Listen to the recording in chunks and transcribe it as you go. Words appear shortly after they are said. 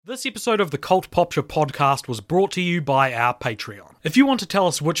This episode of the Cult Popture podcast was brought to you by our Patreon. If you want to tell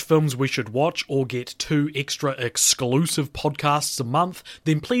us which films we should watch or get 2 extra exclusive podcasts a month,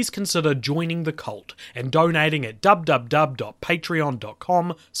 then please consider joining the cult and donating at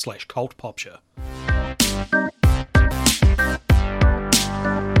www.patreon.com/cultpopture.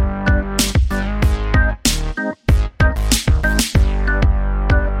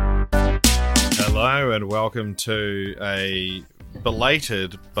 Hello and welcome to a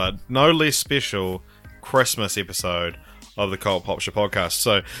belated but no less special Christmas episode of the Cult Popture podcast.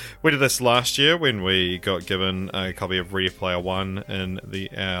 So we did this last year when we got given a copy of Ready Player One in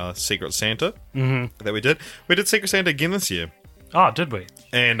our Secret Santa that we did. We did Secret Santa again this year. Oh, did we?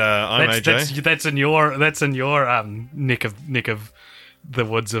 And I'm AJ. That's in your neck of the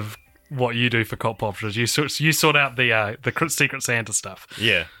woods of what you do for Cult Poptures. You sort out the Secret Santa stuff.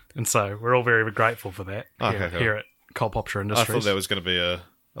 Yeah. And so we're all very, very grateful for that here at Cult Popture Industries. I thought that was going to be a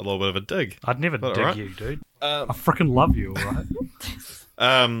little bit of a dig. I'd never dig right? you, dude. I freaking love you, all right?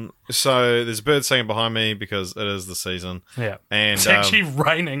 So there's a bird singing behind me because it is the season. Yeah. And it's actually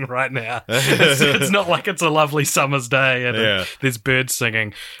raining right now. It's not like it's a lovely summer's day and there's birds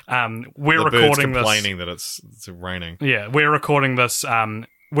singing. We're recording this. Complaining that it's raining. Yeah, we're recording this.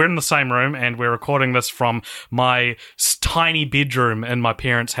 We're in the same room and we're recording this from my tiny bedroom in my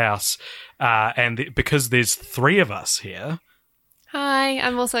parents' house. Because there's 3 of us here. Hi,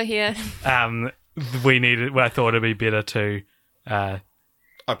 I'm also here. I thought it'd be better to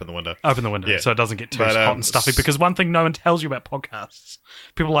open the window. So it doesn't get too hot and stuffy. Because one thing no one tells you about podcasts,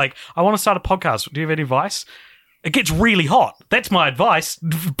 people are like, I want to start a podcast. Do you have any advice? It gets really hot. That's my advice.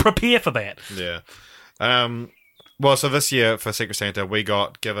 Prepare for that. Yeah. Well, so this year for Secret Santa, we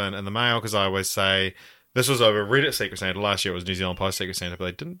got given in the mail, because I always say, this was over Reddit Secret Santa. Last year it was New Zealand Post Secret Santa, but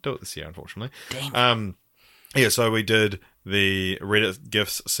they didn't do it this year, unfortunately. Damn. So we did the Reddit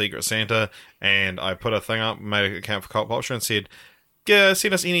Gifts Secret Santa, and I put a thing up, made an account for Cult Popture, and said,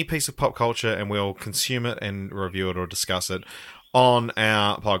 send us any piece of pop culture, and we'll consume it and review it or discuss it on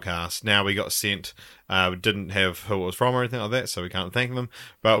our podcast. Now, we got sent, we didn't have who it was from or anything like that, so we can't thank them,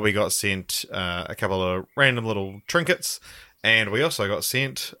 but we got sent a couple of random little trinkets, and we also got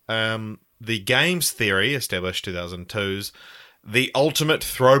sent the Games Theory, established 2002's The Ultimate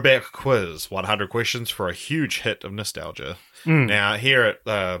Throwback Quiz, 100 questions for a huge hit of nostalgia. Now, here at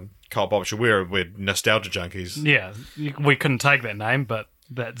Cult Popture, we're nostalgia junkies. Yeah, we couldn't take that name, but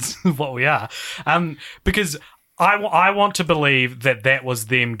that's what we are. Because I want to believe that was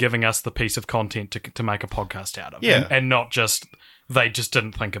them giving us the piece of content to make a podcast out of. Yeah. And not just, they just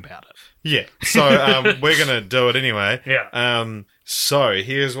didn't think about it. Yeah, so we're going to do it anyway. Yeah. So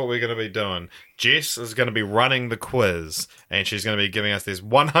here's what we're going to be doing. Jess is going to be running the quiz, and she's going to be giving us these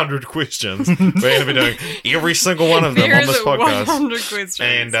 100 questions. We're going to be doing every single one of them on this podcast. 100 questions.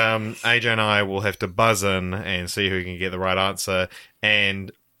 And AJ and I will have to buzz in and see who can get the right answer.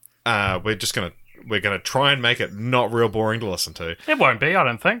 And we're going to try and make it not real boring to listen to. It won't be, I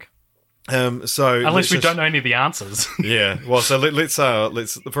don't think. So unless we don't know any of the answers. Yeah. Well, so let's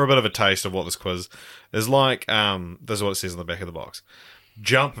for a bit of a taste of what this quiz is like. This is what it says on the back of the box.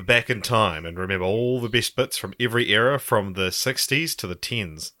 Jump back in time and remember all the best bits from every era, from the 60s to the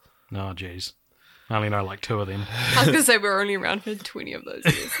 10s. Oh, jeez. I only know like 2 of them. I was going to say we're only around for 20 of those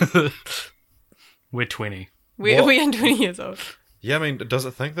years. We're 20. We are 20 years old. Yeah, I mean, does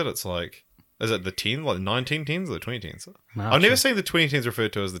it think that it's like, is it the 10, like 1910s or the 2010s? No, I've never seen the 2010s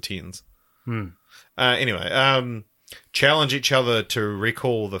referred to as the 10s. Anyway, challenge each other to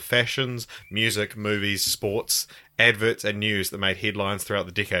recall the fashions, music, movies, sports, adverts, and news that made headlines throughout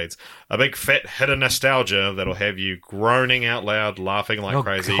the decades. A big fat hit of nostalgia that'll have you groaning out loud, laughing like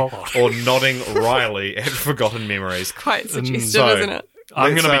crazy, God. or nodding wryly at forgotten memories. Quite suggestive, isn't it?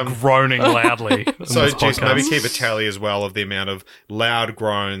 I'm going to be groaning loudly. So, Jess, maybe keep a tally as well of the amount of loud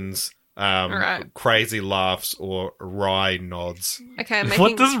groans, crazy laughs, or wry nods. Okay, I'm What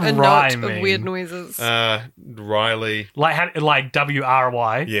making does a wry note mean? of weird noises. Riley. Like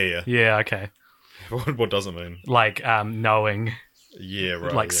W-R-Y? Yeah. Yeah, okay. What does it mean? Like knowing. Yeah,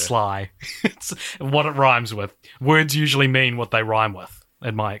 right. Like yeah. sly. It's what it rhymes with. Words usually mean what they rhyme with,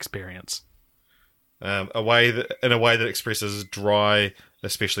 in my experience. In a way that expresses dry,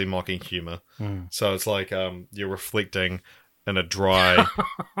 especially mocking humor. So it's like you're reflecting in a dry.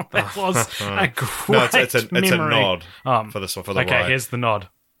 That was a great No, it's a memory. nod for this one, for the Okay, rye. here's the nod.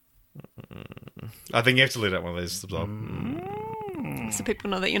 I think you have to let out one of these. So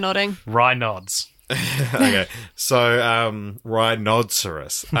people know that you're nodding. Rye nods. Okay, so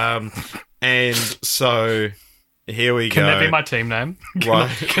Rhinoceros. And so here we Can go. that be my team name? Right.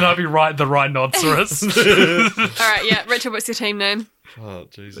 Can I be the Rhinoceros? All right, yeah. Richard, what's your team name? Oh,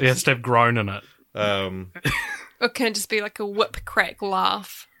 Jesus. It has to have groan in it. Or can it just be like a whip crack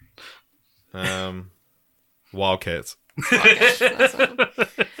laugh? Wildcats. Okay, that's fine.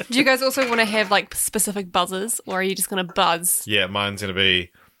 Do you guys also want to have like specific buzzers, or are you just going to buzz? Yeah, mine's going to be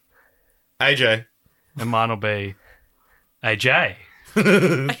AJ. And mine will be AJ.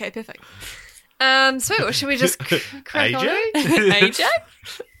 Okay, perfect. Sweet. Well, should we just crack AJ? on? AJ?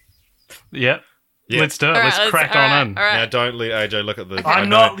 Yep. Yeah. Let's do it. All right, Let's crack on in. All right. Now, don't let AJ look at the... I'm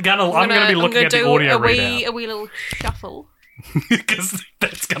gonna be looking at the audio a readout wee little shuffle. because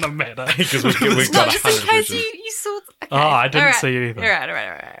that's gonna matter. Because we've got Just 100 in case questions. you saw. Okay. Oh, I didn't All right. see either. All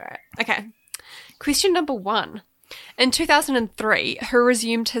right. Okay. Question number 1. In 2003, who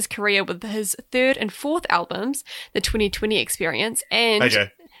resumed his career with his third and fourth albums, The 2020 Experience and... AJ.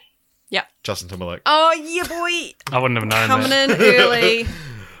 Yep. Justin Timberlake. Oh, yeah, boy. I wouldn't have known Coming that. in early.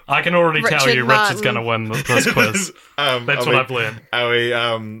 I can already tell Richard you Martin. Richard's gonna win this quiz. That's what I've learned. Are we,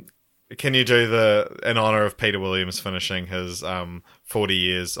 can you do in honour of Peter Williams finishing his 40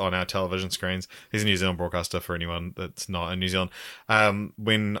 years on our television screens? He's a New Zealand broadcaster for anyone that's not in New Zealand.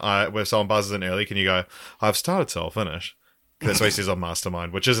 When someone buzzes in early, can you go, I've started, so I'll finish? That's what he says on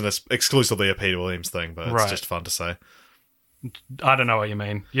Mastermind, which isn't exclusively a Peter Williams thing, but Right. it's just fun to say. I don't know what you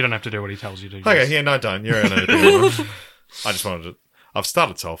mean. You don't have to do what he tells you to. Okay, Jess. yeah, no, don't. You're in it. I just wanted to... I've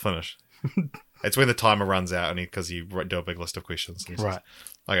started, so I'll finish. It's when the timer runs out because you do a big list of questions. Right.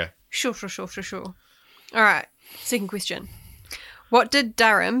 Okay. Sure. All right. Second question. What did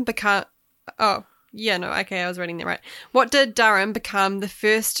Durham become... Oh, yeah, no, okay, I was reading that right. What did Durham become the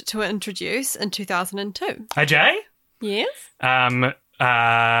first to introduce in 2002? AJ? Yes?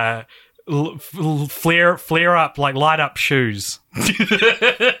 Flare up, like light up shoes.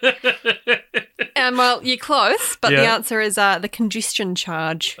 Well, you're close, but the Yeah. answer is the congestion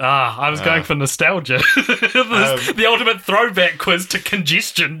charge. I was going for nostalgia. The ultimate throwback quiz to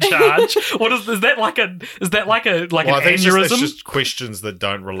congestion charge. What is that like an Well, I think it's aneurysm? just questions that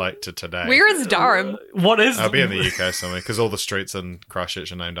don't relate to today. Where is Durham? What is I'll be in the UK somewhere because all the streets in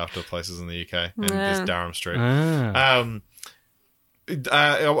Christchurch are named after places in the UK, and there's Durham Street.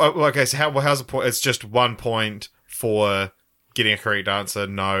 Okay, so how's the point? It's just 1 point for getting a correct answer.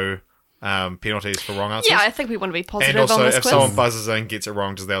 No penalties for wrong answers. Yeah, I think we want to be positive and also, on this if quiz. someone buzzes in and gets it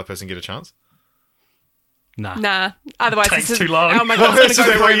wrong, does the other person get a chance? Nah. Otherwise, Takes this is, too long. Oh my god, it's So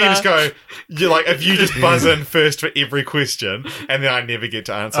going to go where you forever. just go, you're like, if you just buzz in first for every question, and then I never get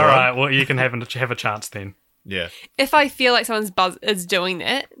to answer. All one. right, well, you can have a chance then. Yeah. If I feel like someone's buzz is doing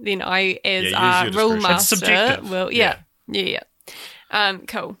that, then I, as Yeah, use your rule discretion. master, It's subjective. will yeah.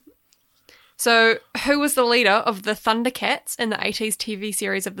 Cool. So, who was the leader of the Thundercats in the 80s TV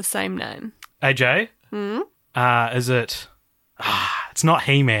series of the same name? AJ? Is it... it's not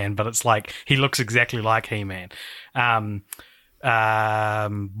He-Man, but it's like... He looks exactly like He-Man. I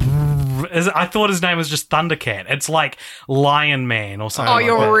thought his name was just Thundercat. It's like Lion Man or something Oh, like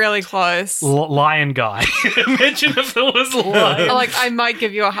you're that. really close. Lion guy. Imagine if it was Lion. I might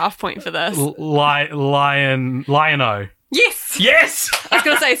give you a half point for this. Lion-O. Yes! Yes! I was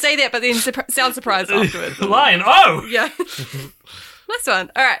going to say that, but then sound surprised afterwards. Lion-O! Yeah. Nice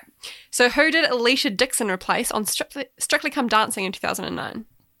one. All right. So, who did Alicia Dixon replace on Strictly Come Dancing in 2009?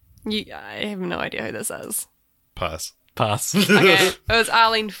 I have no idea who this is. Pass. Pass. Okay. It was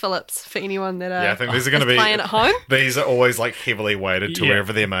Arlene Phillips for anyone that Yeah, I think these are going to be playing at home. These are always like heavily weighted to Yeah.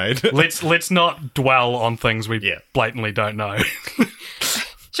 wherever they're made. Let's not dwell on things we Yeah. blatantly don't know.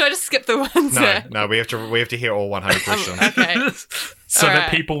 Should I just skip the ones No, we have to hear all 100 questions. Okay. So All that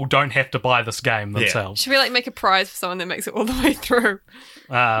right. people don't have to buy this game themselves. Should we make a prize for someone that makes it all the way through?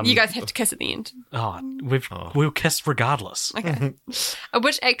 You guys have to kiss at the end. We'll kiss regardless. Okay.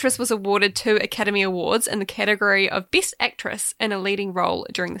 Which actress was awarded 2 Academy Awards in the category of Best Actress in a Leading Role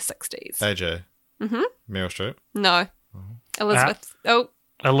during the 60s? AJ. Meryl Streep. No. Elizabeth.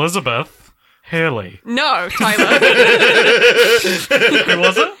 Elizabeth Hurley. No, Taylor. Who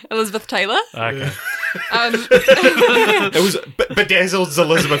was it? Elizabeth Taylor. Okay. It was Bedazzled's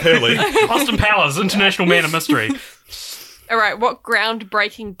Elizabeth Hurley. Austin Powers, International Man of Mystery. All right. What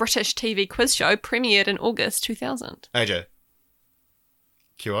groundbreaking British TV quiz show premiered in August 2000? AJ.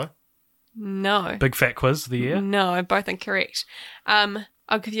 QI? No. Big Fat Quiz of the year. No, both incorrect. I'll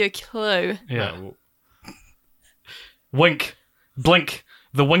give you a clue. Yeah. No. Wink. Blink.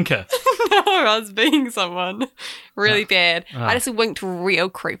 The Winker. No, I was being someone really bad. I just winked real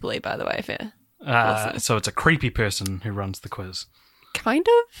creepily, by the way. Fair. So it's a creepy person who runs the quiz. Kind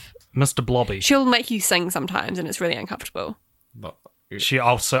of. Mr. Blobby. She'll make you sing sometimes, and it's really uncomfortable. No.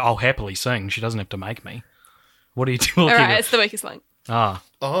 I'll happily sing. She doesn't have to make me. What are you talking All right, about? it's the weakest link. Oh.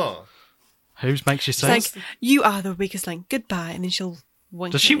 Who makes you It's sing? like, you are the weakest link. Goodbye. And then she'll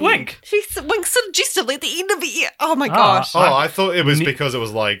winking. Does she wink? She winks suggestively at the end of it. Oh my gosh. Oh, I thought it was because it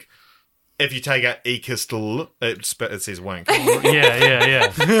was like, if you take out ekistel, it says wink.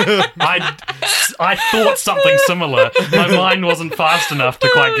 Yeah. I thought something similar. My mind wasn't fast enough to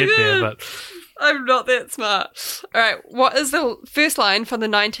quite get there, but I'm not that smart. All right. What is the first line from the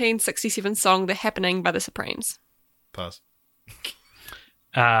 1967 song The Happening by the Supremes? Pass.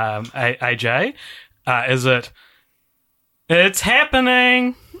 AJ, is it? It's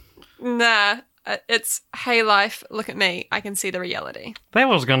happening. Nah. It's Hey Life, look at me. I can see the reality. That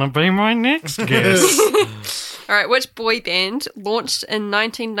was going to be my next guess. All right. Which boy band launched in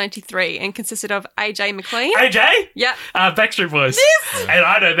 1993 and consisted of AJ McLean? AJ? Yep. Backstreet Boys. Yes! And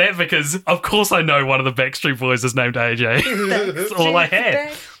I know that because, of course, I know one of the Backstreet Boys is named AJ. That's all I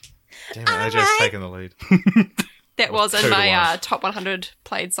had. Damn it, AJ's taking the lead. That was in 2 to my 1. top 100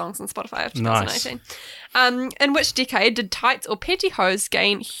 played songs on Spotify of 2018. In which decade did tights or pantyhose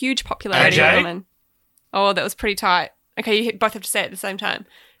gain huge popularity AJ? with women? Oh, that was pretty tight. Okay, you both have to say it at the same time.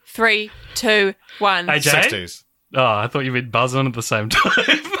 3, 2, 1. AJ? 60s. Oh, I thought you meant buzz on at the same time.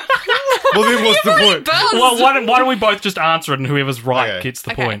 Well, then what's the point? Buzz. Well, why don't we both just answer it and whoever's right Okay. gets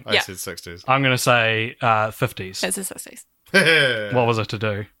the Okay. point? I Yeah. said 60s. I'm going to say 50s. It's the 60s. What was it to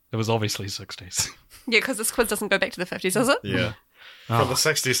do? It was obviously 60s. Yeah, because this quiz doesn't go back to the 50s, does it? Yeah. From the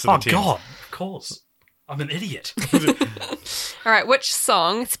 60s to the Oh, 10s. God. Of course. I'm an idiot. All right, which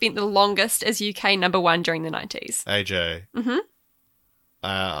song spent the longest as UK number 1 during the 90s? AJ. Mm-hmm.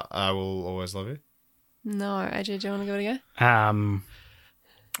 I Will Always Love You. No, AJ, do you want to give it a go?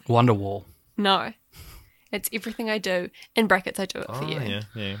 Wonderwall. No. It's Everything I Do. In brackets, I Do It For You.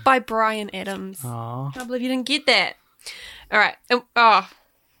 Yeah. By Bryan Adams. Oh, I can't believe you didn't get that. All right.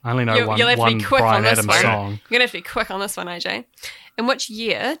 I only know You'll have to one be quick Bryan on this Adams one. song. You're going to have to be quick on this one, AJ. In which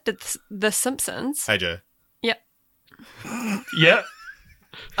year did The Simpsons... AJ. Yep. Yeah.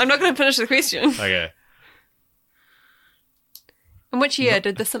 I'm not going to finish the question. Okay. In which year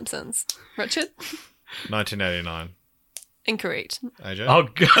did The Simpsons? Richard? 1989. Incorrect. AJ. Oh,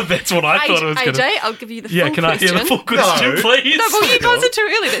 God, that's what I thought it was going to... AJ, I'll give you the full Yeah, can I question. hear the full question, No. please? No, but you guys are too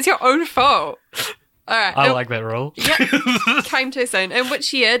early. That's your own fault. All right. I like that rule. Yep. Came too soon. In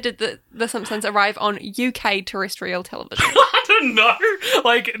which year did the Simpsons arrive on UK terrestrial television? I don't know.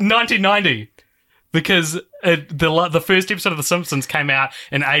 Like 1990. Because the first episode of The Simpsons came out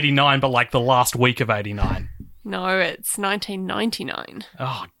in 89, but like the last week of 89. No, it's 1999.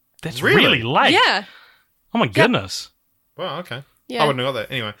 Oh, that's Really? really late. Yeah. Oh my goodness. Well, okay. Yeah. I wouldn't have got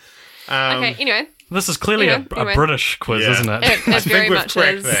that. Anyway. Okay, anyway. This is clearly Anyway. a British quiz, Yeah. isn't it? It I very think we've much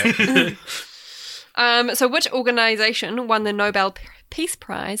cracked is. that. So which organisation won the Nobel Peace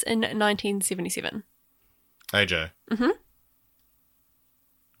Prize in 1977? AJ.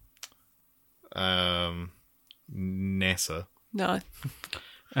 NASA. No.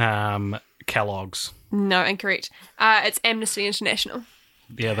 Kellogg's. No, incorrect. It's Amnesty International.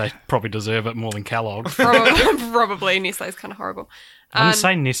 Yeah, they probably deserve it more than Kellogg's. Probably. Nestle's kind of horrible. I'm going to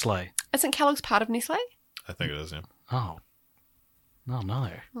say Nestle. Isn't Kellogg's part of Nestle? I think it is, yeah. Oh. Oh, no.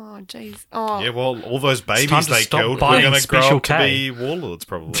 Oh, jeez. Oh. Yeah, well, all those time babies to they stop killed were buying going to grow Special up to K. be warlords,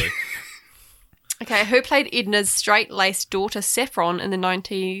 probably. Okay, who played Edna's straight-laced daughter Saffron in the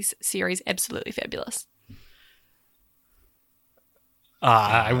 90s series Absolutely Fabulous?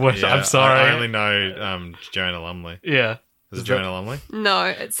 I wish. Yeah, I'm sorry. I only know Joanna Lumley. Yeah. Is it Joanna Lumley? No,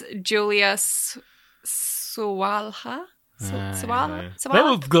 it's Julia Sawalha. Sawalha? That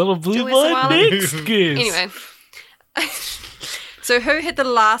was going to be Julia my Sawalha? next guess. Anyway. So who had the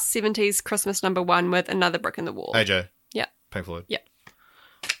last 70s Christmas number 1 with Another Brick in the Wall? AJ. Yeah. Pink Floyd. Yeah.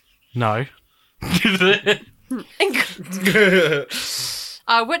 No.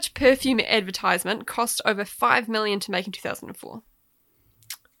 Which perfume advertisement cost over $5 million to make in 2004?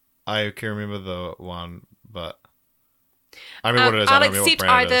 I can remember the one, but I remember what it is. I I'll don't remember what accept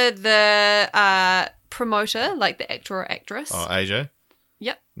brand it either is. the promoter, like the actor or actress. Oh, AJ?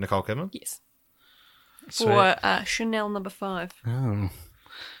 Yep. Nicole Kidman? Yes. Sweet. Or Chanel number 5. Oh,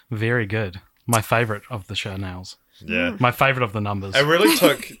 very good. My favourite of the Chanels. Yeah. My favourite of the numbers. It really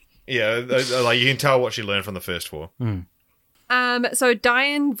took, like you can tell what she learned from the first 4. So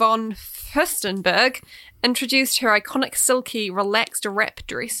Diane von Furstenberg introduced her iconic silky, relaxed wrap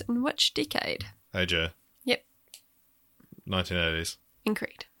dress in which decade? AJ. Yep. 1980s.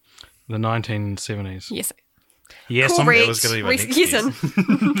 Incorrect. The 1970s. Yes. Yes, Correct. It was going to be my Reese next Geeson.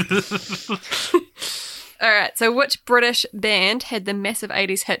 All right. So which British band had the massive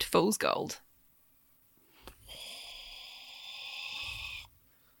 80s hit Fool's Gold?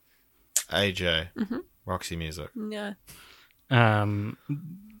 AJ. Roxy Music. No.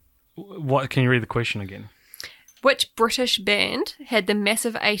 What? Can you read the question again? Which British band had the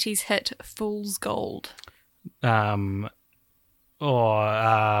massive 80s hit Fool's Gold? Pass.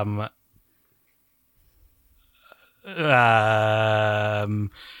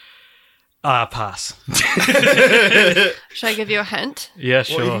 Should I give you a hint? Yeah,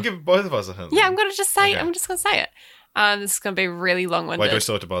 sure. Well, you can give both of us a hint. Yeah, I'm gonna just say. Okay. I'm just gonna say it. This is gonna be really long-winded. Wait, do we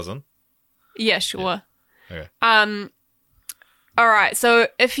still have to buzz in? Yeah, sure. Okay. All right. So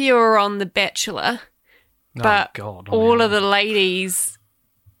if you were on The Bachelor, but oh, God. all of the ladies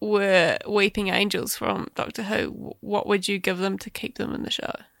were weeping angels from Doctor Who, what would you give them to keep them in the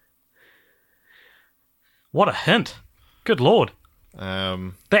show? What a hint. Good Lord.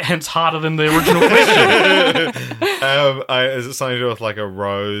 That hint's harder than the original question. Is it something to do with like a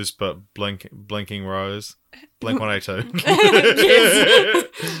rose, but blinking rose? Blink 182. Yes.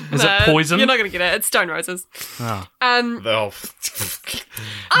 Is it poison? You're not going to get it. It's Stone Roses. Oh. I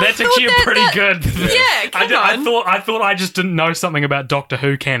That's actually thought pretty good. Yeah, come on. I thought I just didn't know something about Doctor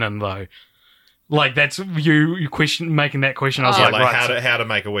Who canon though. Like that's you question making that question. I was Yeah, like, like right. how to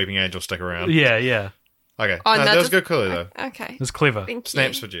make a weeping angel stick around. Yeah. Okay. Oh, no, no, that was just- good clue though. Okay. It's clever. Thank you.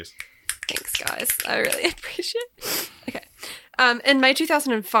 Snaps for Jess. Thanks, guys. I really appreciate it. Okay. In May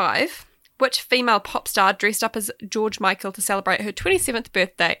 2005, which female pop star dressed up as George Michael to celebrate her 27th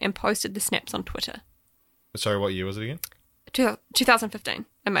birthday and posted the snaps on Twitter? Sorry, what year was it again? 2015.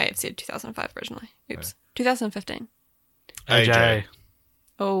 I may have said 2005 originally. Oops. 2015. AJ.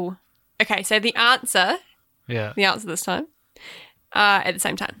 Oh. Okay, so the answer Yeah. this time, at the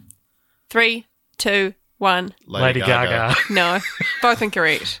same time. 3, 2, 1. Lady Gaga. No. Both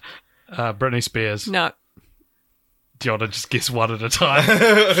incorrect. Britney Spears. No. Do you want to just guess one at a time?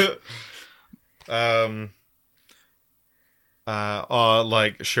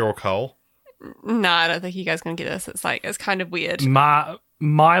 Like Cheryl Cole. No, I don't think you guys can get this. It's kind of weird.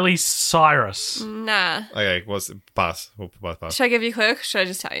 Miley Cyrus. Nah. Okay, pass. We'll both pass. Should I give you a clue? Or should I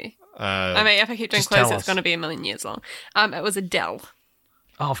just tell you? I mean, if I keep doing just clues, tell it's us. going to be a million years long. It was Adele.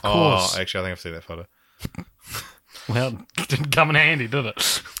 Oh, of course. Oh, actually, I think I've seen that photo. Well, it didn't come in handy, did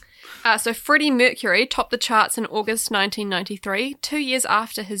it? So Freddie Mercury topped the charts in August 1993, 2 years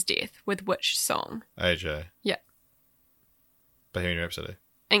after his death, with which song? AJ. Yeah, Bohemian Rhapsody.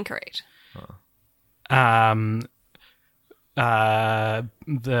 incorrect. The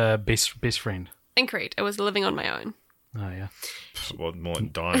best friend. Incorrect. It was Living on My Own. Oh yeah. Well, more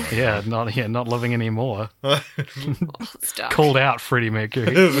than dying. Yeah, not living anymore. It's dark. Called out Freddie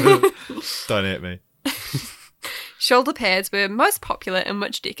Mercury. Don't hit me. Shoulder pads were most popular in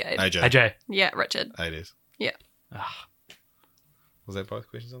which decade? AJ. AJ. Yeah, Richard. 80s. Yeah. Was that both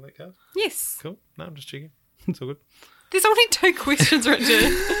questions on that card? Yes. Cool. No, I'm just checking. It's all good. There's only 2 questions,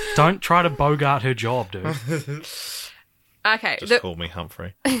 Richard. Don't try to bogart her job, dude. Okay. Just call me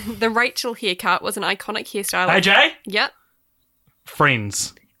Humphrey. The Rachel haircut was an iconic hairstyle. AJ? Yep.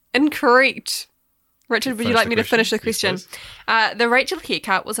 Friends. Incorrect. Richard, would you Finish like the me to finish the question, question? yes, The Rachel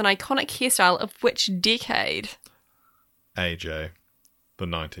haircut was an iconic hairstyle of which decade? AJ. The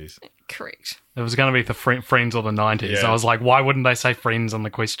 90s. Correct. It was going to be the Friends or the 90s. Yeah. I was like, why wouldn't they say Friends on the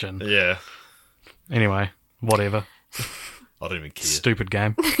question? Yeah. Anyway, whatever. I don't even care. Stupid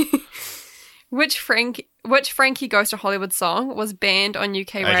game. Which Frankie Goes to Hollywood song was banned on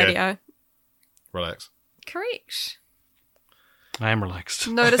UK radio? Relax. Correct. I am relaxed.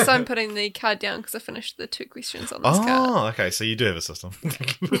 Notice I'm putting the card down because I finished the 2 questions on this card. Oh, okay. So you do have a system.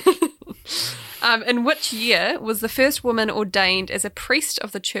 In which year was the first woman ordained as a priest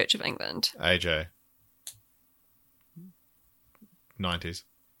of the Church of England? AJ. 90s.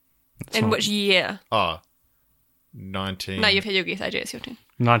 In which year? Oh. 19. No, you've had your guess, AJ. It's your turn.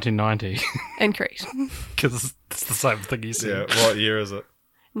 1990. Incorrect. Because it's the same thing you said. Yeah. What year is it?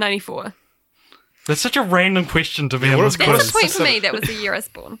 94. That's such a random question to be on what this if- That's quiz. a point for me. That was the year I was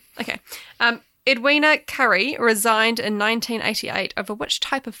born. Okay. Edwina Curry resigned in 1988 over which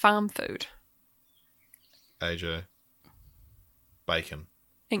type of farm food? AJ. Bacon.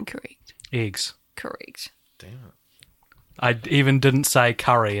 Incorrect. Eggs. Correct. Damn it. I even didn't say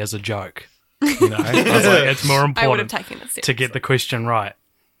curry as a joke. You know, I was like, it's more I would have important taken it seriously. to get the question right.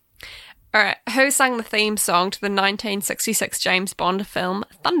 All right. Who sang the theme song to the 1966 James Bond film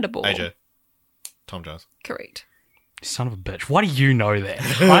Thunderball? AJ. Tom Jones. Correct. Son of a bitch. Why do you know that?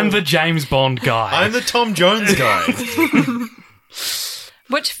 I'm the James Bond guy. I'm the Tom Jones guy.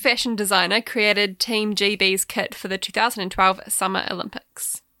 Which fashion designer created Team GB's kit for the 2012 Summer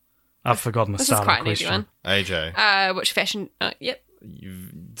Olympics? I've forgotten the This is start of quite the an easy question. one. AJ. Which fashion... yep.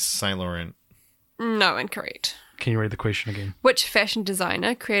 Saint Laurent. No, incorrect. Can you read the question again? Which fashion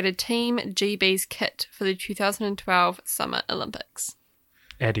designer created Team GB's kit for the 2012 Summer Olympics?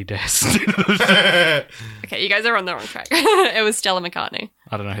 Adidas. Okay, you guys are on the wrong track. It was Stella McCartney.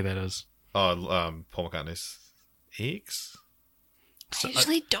 I don't know who that is. Paul McCartney's ex? I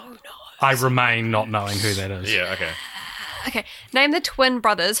usually don't know. I remain not knowing who that is. Yeah, okay. Okay, name the twin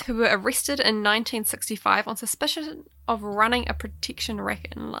brothers who were arrested in 1965 on suspicion of running a protection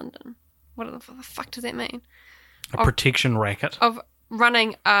racket in London. What the fuck does that mean? A protection racket. Of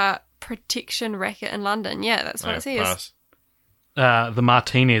running a protection racket in London. Yeah, that's what it says. Pass. The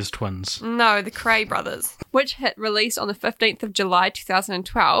Martinez twins. No, the Cray brothers. Which hit released on the 15th of July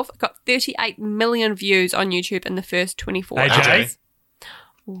 2012 got 38 million views on YouTube in the first 24 AJ? hours.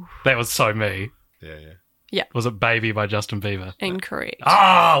 That was so me. Yeah. Was it Baby by Justin Bieber? Incorrect.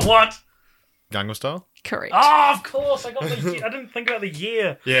 Ah, what? Gangnam Style? Correct. Oh, of course. I didn't think about the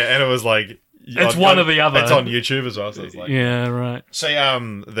year. Yeah, and it was like... It's one or the other. It's on YouTube as well, so it's like... Yeah, right. So,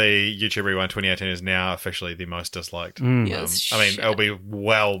 the YouTube Rewind 2018 is now officially the most disliked. Yes, I mean, shit. it'll be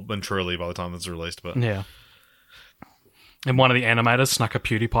well and truly by the time it's released, but... Yeah. And one of the animators snuck a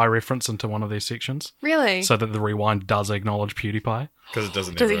PewDiePie reference into one of these sections Really? so that the Rewind does acknowledge PewDiePie. Because it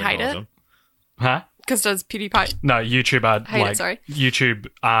doesn't Does he ever hate acknowledge it? him. Huh? Because does PewDiePie... No, YouTube are Hate it, sorry. YouTube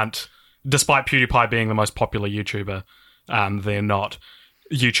aren't, despite PewDiePie being the most popular YouTuber, they're not.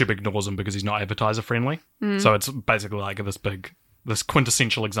 YouTube ignores him because he's not advertiser friendly. So it's basically like this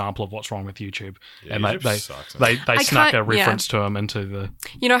quintessential example of what's wrong with YouTube. Yeah, and YouTube they sucks, they snuck a can't- reference to him into the.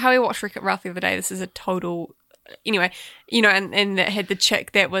 You know how we watched Wreck-It Ralph the other day? This is a total... Anyway, and it had the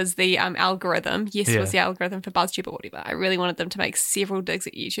chick that was the algorithm. Yes, Yeah. it was the algorithm for BuzzTube or whatever. I really wanted them to make several digs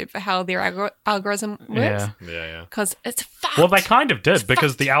at YouTube for how their algorithm works. Yeah. Yeah. Because it's fucked. Well, they kind of did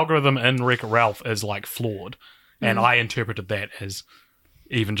because the algorithm in Wreck-It Ralph is like flawed, and Mm. I interpreted that as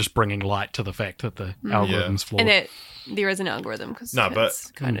even just bringing light to the fact that the algorithm's flawed. And that there is an algorithm because No,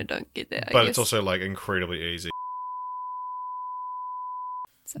 but- kind of don't get that. I But guess. it's also, like, incredibly easy.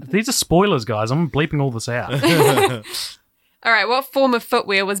 These are spoilers, guys. I'm bleeping all this out. All right, what form of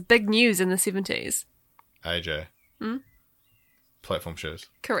footwear was big news in the 70s? AJ. Platform shoes.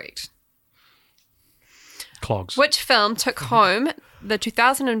 Correct. Clogs. Which film took home the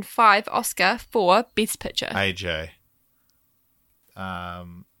 2005 Oscar for Best Picture? AJ.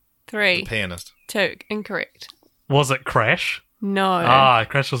 3, The Pianist. 2, incorrect. Was it Crash? No.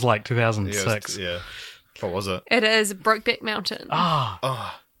 Crash was like 2006. Yeah. What was it? It is Brokeback Mountain.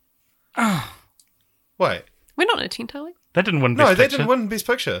 Wait. We're not in a teen tally. That didn't win No, Best they Picture. didn't win Best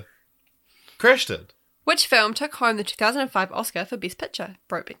Picture. Crash did. Which film took home the 2005 Oscar for Best Picture?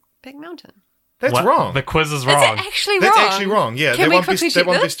 Brokeback Mountain. That's What? wrong. The quiz is Is wrong. it actually That's wrong? actually wrong. Yeah, Can they we won quickly best, they check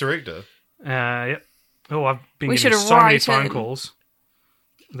won this? Best Director. Yep. Oh, I've been We getting should so many write phone in. calls.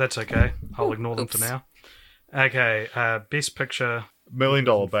 That's okay. I'll ignore them for oops. now. Okay, Best Picture. $1 Million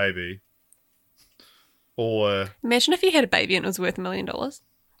Baby. Or Imagine if you had a baby and it was worth $1 million.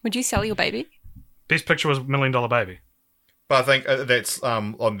 Would you sell your baby? Best Picture was $1 Million Baby. but I think that's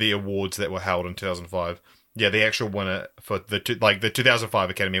on the awards that were held in 2005. Yeah, the actual winner for the 2005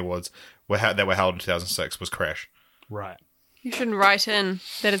 Academy Awards that were held in 2006 was Crash. Right. You shouldn't write in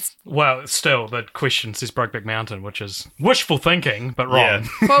that it's... Well, still, the question says Brokeback Mountain, which is wishful thinking, but wrong.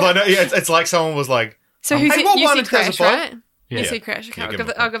 Yeah, Well- But no, yeah, it's like someone was like, So hey, said, what you won said in Crash, 2005? right? Yeah. You said Crash. Okay, Yeah, give him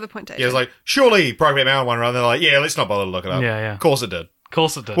a I'll point. give the point to Yeah, it was like, surely Brokeback Mountain won, and they're like, yeah, let's not bother to look it up. Yeah, yeah. Of course it did. Of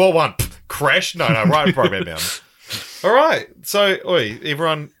course it did. What won? Crash? No, right, Brokeback Mountain. All right, so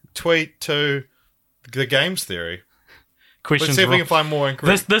everyone tweet to the games theory. Let's Questions see if we wrong. can find more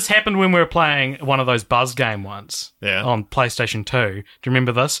incorrect. This happened when we were playing one of those Buzz game once. Yeah. On PlayStation 2. Do you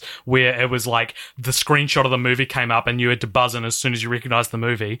remember this? Where it was like the screenshot of the movie came up and you had to buzz in as soon as you recognized the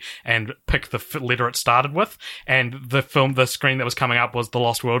movie and pick the letter it started with. And the screen that was coming up was The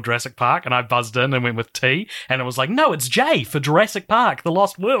Lost World Jurassic Park. And I buzzed in and went with T. And it was like, no, it's J for Jurassic Park, The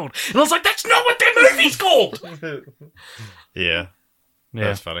Lost World. And I was like, that's not what that movie's called. Yeah, Yeah.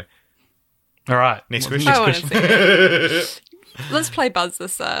 that's funny. All right. Next Well, question. I want to see it. Let's play Buzz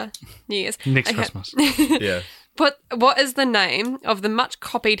this New Year's. Next Okay. Christmas. Yeah. But what is the name of the much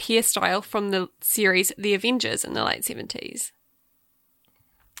copied hairstyle from the series The Avengers in the late 70s?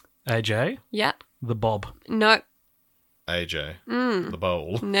 AJ, Yeah. the Bob. No. AJ, Mm. the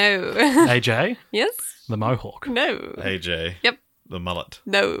bowl. No. AJ, Yes. the Mohawk. No. AJ, Yep. the mullet.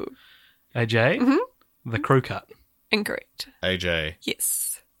 No. AJ, Mm-hmm. the crew cut. Incorrect. AJ,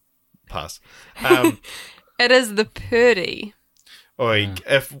 Yes. pass. It is the Purdy. Oi,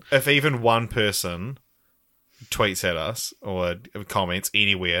 if even one person tweets at us or comments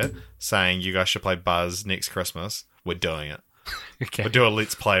anywhere saying you guys should play Buzz next Christmas, we're doing it. Okay. We're doing a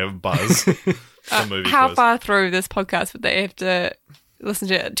Let's Play of Buzz. The movie How quiz. far through this podcast would they have to listen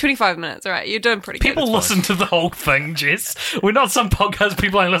to it. 25 minutes. All right, you're doing pretty People good. listen to the whole thing, Jess. We're not some podcast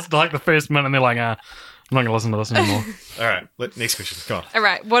people only listen to like the first minute and they're like, I'm not going to listen to this anymore. All right, next question. Go on. All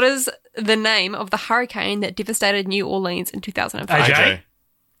right, what is the name of the hurricane that devastated New Orleans in 2005? AJ?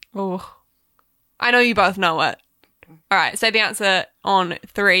 Oh, I know you both know it. All right, say the answer on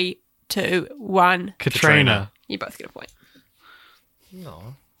 3, 2, 1. Katrina. You both get a point.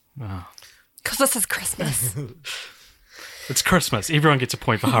 No. Because this is Christmas. It's Christmas. Everyone gets a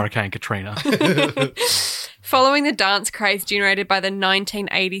point for Hurricane Katrina. Following the dance craze generated by the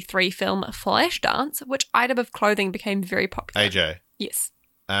 1983 film Flashdance, which item of clothing became very popular? AJ. Yes.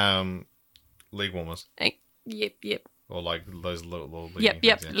 Leg warmers. Yep. Or like those little Yep. things,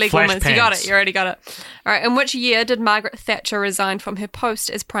 yeah. Leg Flash warmers. You got pants. it. You already got it. All right. In which year did Margaret Thatcher resign from her post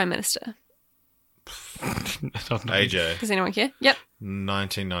as Prime Minister? AJ. Does anyone care? Yep.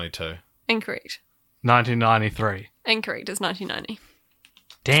 1992. Incorrect. 1993. Incorrect. It's 1990.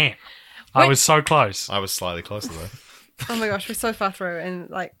 Damn. I Wait. was so close. I was slightly closer though. Oh my gosh, we're so far through, and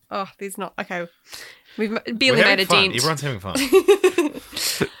like, there's not. Okay, we've We're barely made having a fun. dent. Everyone's having fun.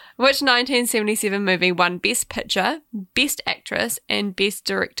 Which 1977 movie won Best Picture, Best Actress, and Best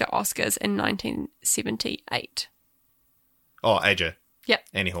Director Oscars in 1978? Oh, AJ. Yep,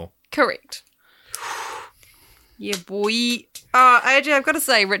 Annie Hall. correct. Yeah, boy. AJ, I've got to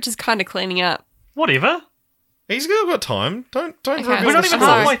say, Rich is kind of cleaning up. Whatever. He's got time. Don't Okay. reveal We're the not even scores.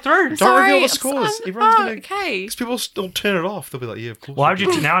 halfway through. Don't Sorry, reveal the scores. Everyone's gonna. okay. Because people still turn it off. They'll be like, "Yeah, of course." Why would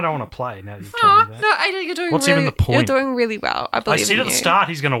you? Now I don't want to play. Now you've Oh, told me that. no, AJ, you're doing What's really, even the point? You're doing really well. I I believe said in at the you. start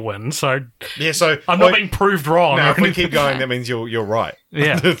he's going to win, so Yeah. So I'm not being proved wrong. No, or if we anything. keep going, that means you're right.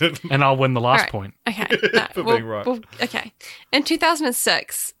 Yeah, and I'll win the last All right. point. Okay. No, For being right. okay. In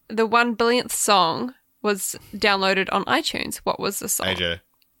 2006, the 1 billionth song was downloaded on iTunes. What was the song? AJ.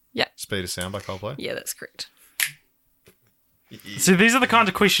 Yeah. Speed of Sound by Coldplay. Yeah, that's correct. So these are the kinds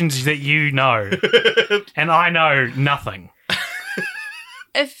of questions that you know, and I know nothing.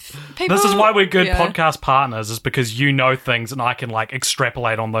 If people, This is why we're good Yeah. podcast partners, is because you know things and I can like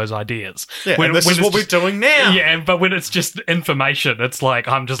extrapolate on those ideas. Yeah, and this is it's what we're just- doing now. Yeah, but when it's just information, it's like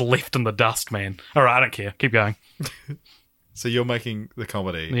I'm just left in the dust, man. All right, I don't care. Keep going. So you're making the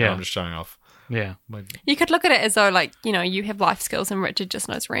comedy. And Yeah. I'm just showing off. Yeah, You could look at it as though, like, you know, you have life skills and Richard just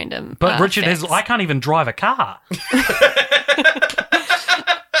knows random. but Richard facts. I can't even drive a car.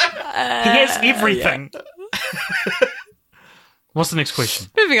 He has everything. What's the next question?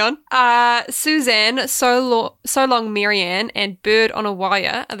 Moving on. Suzanne, So Long Marianne, and Bird on a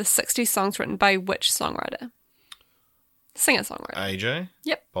Wire are the 60s songs written by which songwriter? Singer-songwriter. AJ.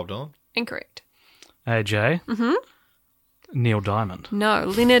 Yep. Bob Dylan. Incorrect. AJ. Mm-hmm. Neil Diamond. No,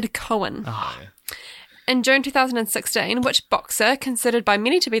 Leonard Cohen. Oh, yeah. In June 2016, which boxer, considered by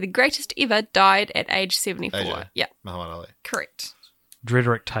many to be the greatest ever, died at age 74? AJ. Yeah, Muhammad Ali. correct.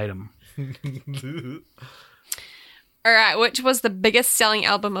 Drederick Tatum. All right, which was the biggest selling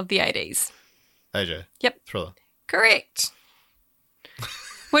album of the 80s? AJ. Yep. Thriller. Correct.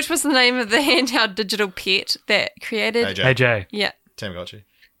 Which was the name of the handheld digital pet that created... AJ. AJ. Yeah. Tamagotchi.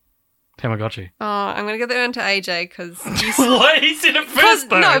 Tamagotchi. Oh, I'm going to give that one to AJ because you... What? He said it first,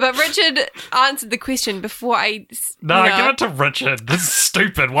 though. No, but Richard answered the question before I... No, you know, give it to Richard. This is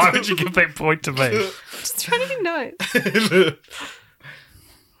stupid. Why would you give that point to me? Just trying to get notes.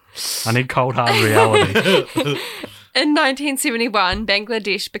 I need cold hard reality. In 1971,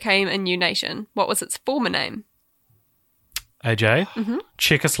 Bangladesh became a new nation. What was its former name? AJ? Mm-hmm.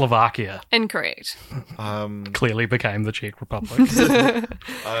 Czechoslovakia Incorrect. clearly became the Czech Republic.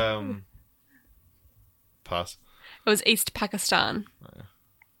 Pass. It was East Pakistan.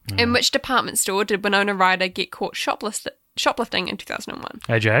 In which department store did Winona Ryder get caught shoplifting in 2001?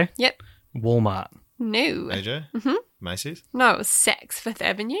 AJ? Yep. Walmart. No. AJ. Macy's. No, it was Saks Fifth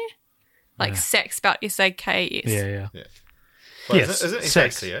Avenue. Like Saks spelled S-A-K-S. Yeah. Wait, Yes, is it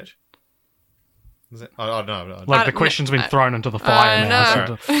sex. SACH? Is it? Oh, no. Like I the don't question's know. been thrown into the fire I now.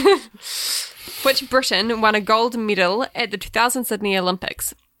 know. So Which Briton won a gold medal at the 2000 Sydney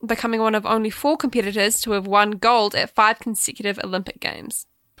Olympics, becoming one of only 4 competitors to have won gold at 5 consecutive Olympic Games?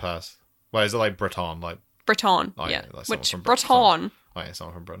 Pass. Wait, is it like Breton? Like, Breton, Oh, yeah. yeah, like someone Which from Breton? oh yeah,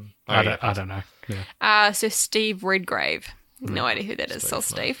 someone from Britain. Oh, I yeah, don't know. Yeah. Sir Steve Redgrave. No idea who that is, so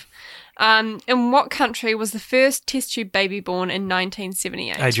Steve. In what country was the first test tube baby born in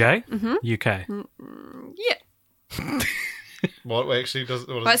 1978? AJ? UK. Yeah. What actually does?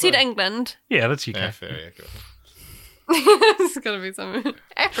 What does But I it said say? England. Yeah, that's UK. Yeah, fair. Yeah, good. It's going to be something.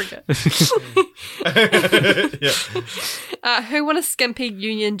 Africa. Yeah. Who won a skimpy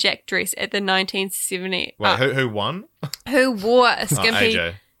Union Jack dress at the 1970? Wait, who won? Who wore a Oh, skimpy?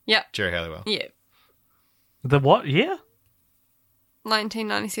 AJ. Yep. Jerry Halliwell. Yeah. The what? Yeah?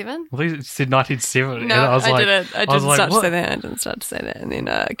 1997. I think it said 1970. No, and I was like, didn't. I was didn't like, start to what? say that. I didn't start to say that, and then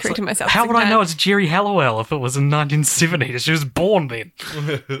corrected myself. How the would I second know time. it's Jerry Halliwell if it was in 1970? She was born then.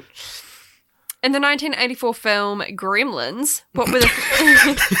 In the 1984 film Gremlins, what were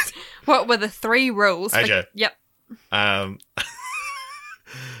the what were the 3 rules? AJ. Yep.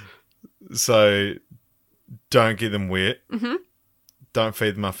 So don't get them wet. Mm-hmm. Don't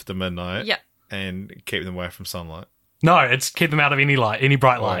feed them after midnight. Yep. And keep them away from sunlight. No, it's keep them out of any light, any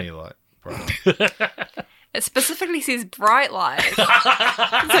bright Or light. any light. Bright. It specifically says bright light. So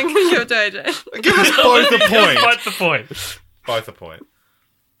I'm going to give it to AJ. Give us both a point. What's the point? Both a point.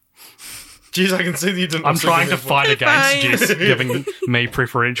 Jeez, I can see that you didn't. I'm trying to give me a fight against Fine. Jess giving me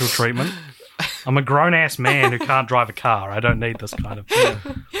preferential treatment. I'm a grown-ass man who can't drive a car. I don't need this kind of thing.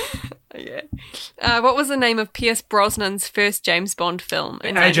 Yeah. What was the name of Pierce Brosnan's first James Bond film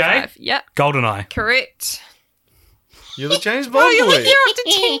in AJ? 95? Yep. GoldenEye. Correct. You're the James Bond Oh, you're boy. up to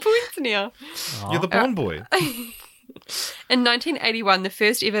 10 points now. You're the Bond boy. In 1981, the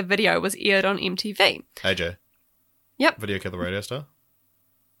first ever video was aired on MTV. AJ. Yep. Video Killer Radio Star.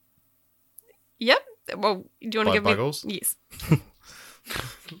 Yep. Well, do you want to By give me? Buggles? Yes.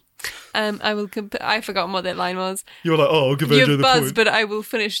 I will. I've forgotten what that line was. You were like, oh, I'll give You AJ the buzzed, point. but I will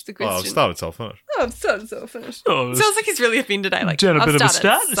finish the Oh, I've question. started, so I'll finish. Oh, I've started, so I'll finish. Oh, Sounds like he's really offended. Like, done a I've bit of a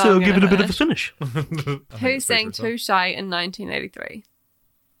started, start, so I'm give it gonna a bit of a finish. finish. Who sang Too Shy in 1983?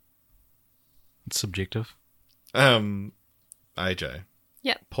 It's subjective. AJ.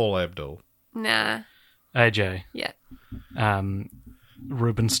 Yep. Paul Abdul. Nah. AJ. Yeah.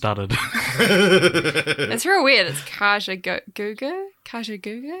 Ruben Studdard. It's real weird. It's Kaja Gugu? Kaja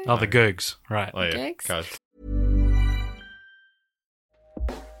Gugu? Oh, the Googs. Right. Oh, yeah. Gigs? Kaj.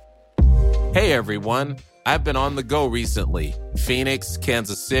 Hey everyone, I've been on the go recently. Phoenix,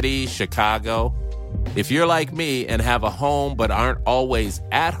 Kansas City, Chicago. If you're like me and have a home but aren't always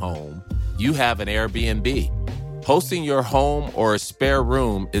at home, you have an Airbnb. Hosting your home or a spare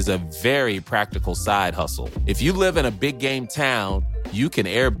room is a very practical side hustle. If you live in a big game town, you can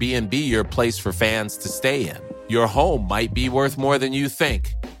Airbnb your place for fans to stay in. Your home might be worth more than you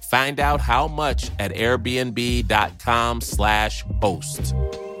think. Find out how much at airbnb.com/host.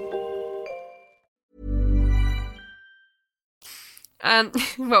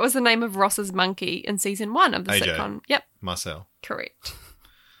 What was the name of Ross's monkey in season 1 of the AJ. sitcom? Yep, Marcel. correct.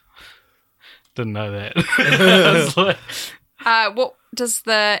 Didn't know that. I was like, What does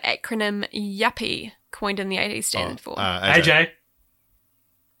the acronym YUPPie, coined in the 80s, stand for? AJ.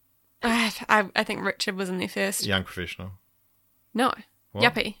 I think Richard was in there first. Young Professional. No, What?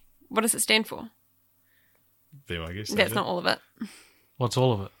 YUPPie. What does it stand for? Them, I guess. That's not all of it. What's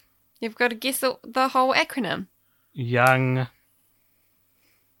all of it? You've got to guess the whole acronym. Young,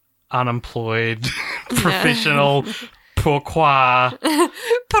 unemployed, professional, pourquoi?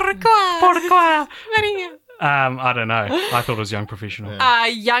 Pourquoi? I don't know. I thought it was young professional.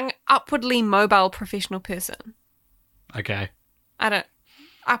 Young, upwardly mobile professional person. Okay. I don't.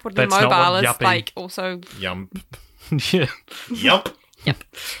 Upwardly That's not mobile what is yuppie- like also. Yump. Yeah. Yup.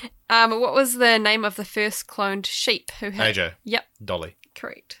 What was the name of the first cloned sheep who had? AJ. Yep, Dolly.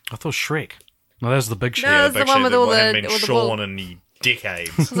 correct. I thought Shrek. No, that was the big No. Shrek. That's the one with all the- hadn't been all the shorn wool. in decades.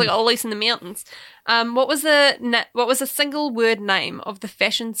 It was like all loose in the mountains. What was the single word name of the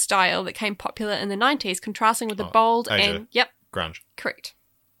fashion style that came popular in the 90s, contrasting with the bold Asia. and yep, Grunge. correct.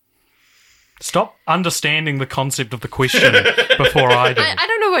 Stop understanding the concept of the question before I do. I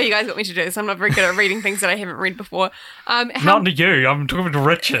don't know why you guys got me to do this. I'm not very good at reading things that I haven't read before. Not to you. I'm talking to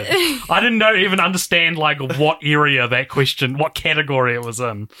Richard. I didn't even understand like what area that question, what category it was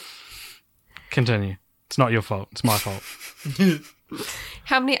in. Continue. It's not your fault. It's my fault.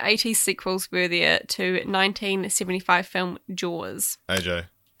 How many 80s sequels were there to 1975 film Jaws? AJ.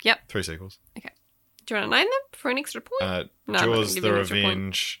 Yep. 3 sequels. Okay. Do you want to name them for an extra point? No, I'm not gonna Jaws give the you an extra point.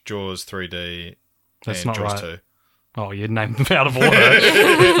 Revenge, Jaws 3D, That's and not Jaws right. 2. Oh, you named them out of order.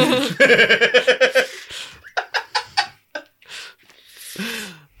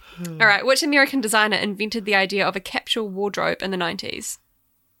 All right. Which American designer invented the idea of a capsule wardrobe in the 90s?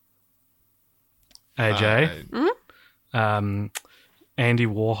 AJ. Andy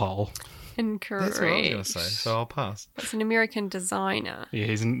Warhol. Incorrect. That's what I was going to say, so I'll pass. It's an American designer. Yeah,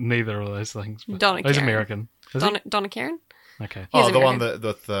 he's neither of those things. but- Donna He's Karen. American. Is he? Donna Karen? Okay. He's Oh, the one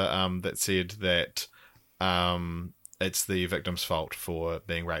American. that said that it's the victim's fault for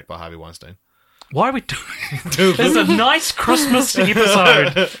being raped by Harvey Weinstein. Why are we doing this? Is a nice Christmas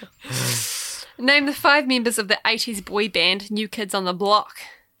episode. Name the 5 members of the 80s boy band New Kids on the Block.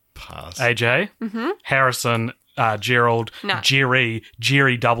 Pass. AJ, Harrison, Gerald, No. Jerry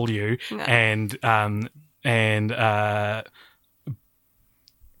W, No. and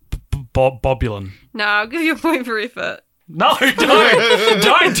Bobulin. No, I'll give you a point for effort. No,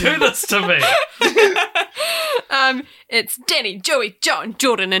 don't do this to me. It's Danny, Joey, John,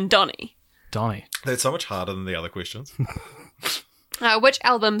 Jordan, and Donnie. Donnie. That's so much harder than the other questions. Which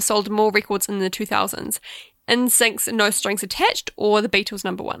album sold more records in the 2000s? NSYNC's No Strings Attached or the Beatles'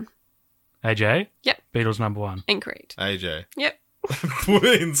 Number One? AJ? Yep. Beatles number one. Incorrect. AJ. Yep.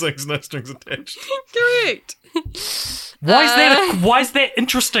 NSYNC's No Strings Attached. Correct. Why is that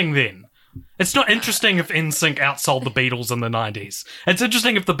interesting then? It's not interesting if NSYNC outsold the Beatles in the 90s. It's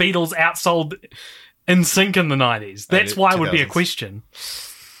interesting if the Beatles outsold NSYNC in the 90s. That's why it would be a 2000s. question.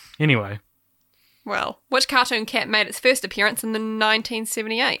 Anyway. Well, which cartoon cat made its first appearance in the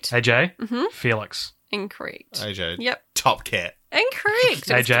 1978? AJ? Felix. Incorrect. AJ. Yep. Top Cat. Incorrect.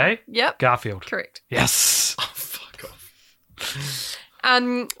 AJ? Yep. Garfield. Correct. Yes. Oh, fuck off.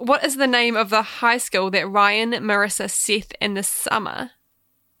 What is the name of the high school that Ryan, Marissa, Seth, and Summer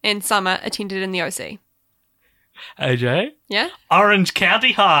attended in the OC? AJ? Yeah? Orange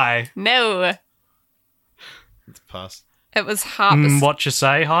County High. No. It's a pass. It was Harper. What you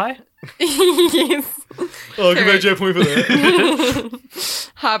say, High? Yes. Oh, give AJ a point for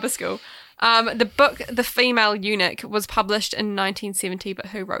that. Harbour School. The book The Female Eunuch was published in 1970, but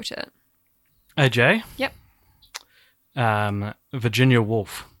who wrote it? AJ? Yep. Virginia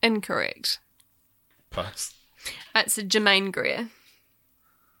Woolf. Incorrect. Pass. It's Germaine Greer.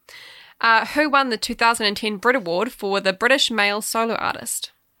 Who won the 2010 Brit Award for the British Male Solo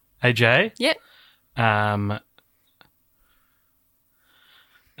Artist? AJ? Yep.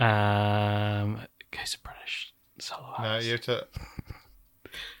 Case of British solo No, artist. you have to.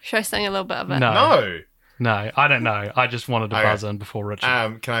 Should I sing a little bit of it? No. No. No, I don't know. I just wanted to Okay. buzz in before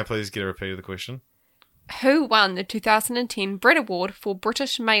Richard. Can I please get a repeat of the question? Who won the 2010 Brit Award for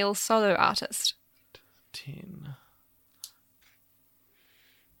British Male Solo Artist? 10.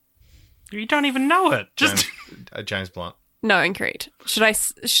 You don't even know it. Just James Blunt. No, incorrect. Should I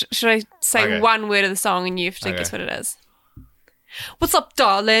say Okay. one word of the song and you have to Okay. guess what it is? What's up,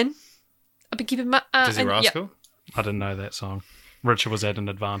 darling? I've been keeping my eye. Dizzy on- Rascal? Yep. I didn't know that song. Richard was at an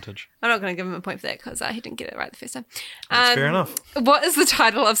advantage. I'm not going to give him a point for that because he didn't get it right the first time. That's fair enough. What is the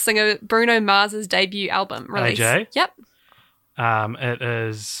title of singer Bruno Mars's debut album release? AJ? Yep. It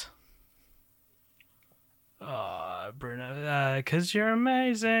is. Bruno, 'cause you're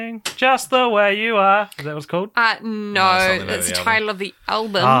amazing, just the way you are. Is that what it's called? No, it's not the name of it's the the album. title of the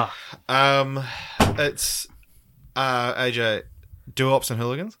album. It's AJ. Doo-Wops and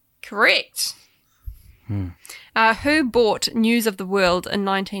Hooligans? Correct. Who bought News of the World in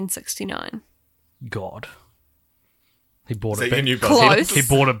 1969? God. He bought Is it that your back. new buzz? Close. He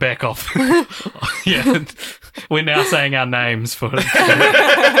bought it back off. Yeah, we're now saying our names for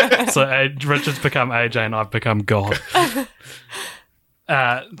it. So Richard's become AJ and I've become God.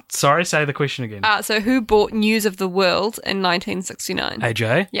 Sorry, say the question again. So who bought News of the World in 1969?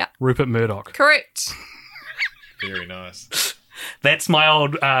 AJ? Yeah. Rupert Murdoch. Correct. Very nice. That's my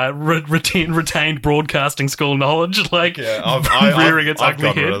old retained broadcasting school knowledge. Like, Yeah, rearing its I've ugly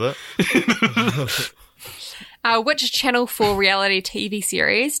gotten head. rid of it. Which Channel 4 reality TV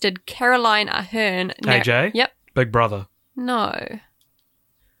series did Caroline Aherne... AJ? Yep. Big Brother. No.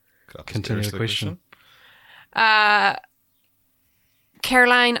 Continue the question.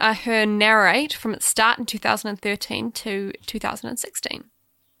 Caroline Aherne narrate from its start in 2013 to 2016.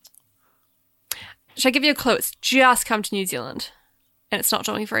 Should I give you a clue? It's just come to New Zealand and it's not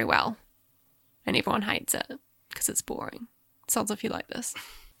doing very well. And everyone hates it because it's boring. Sounds if you like this.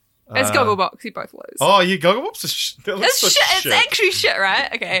 It's Gogglebox, you both lose. Oh, you Gogglebox? It's shit. It's actually shit,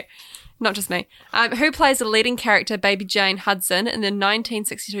 right? Okay. Not just me. Who plays the leading character, Baby Jane Hudson, in the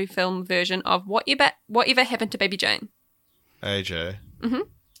 1962 film version of Whatever Happened to Baby Jane? AJ. Mm-hmm.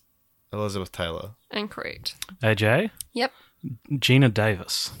 Elizabeth Taylor. Incorrect. AJ? Yep. Gina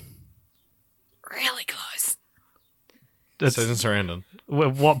Davis. Really close. It's, Susan Sarandon.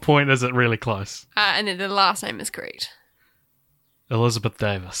 at what point is it really close? And then the last name is correct. Elizabeth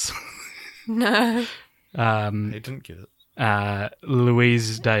Davis. No. He didn't get it.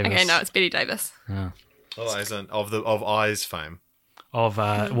 Louise Davis. Okay, no, it's Betty Davis. Oh, as in of Eyes fame. Of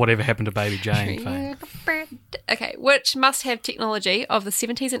Whatever Happened to Baby Jane fame. Okay, which must-have technology of the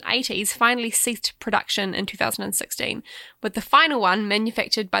 70s and 80s finally ceased production in 2016, with the final one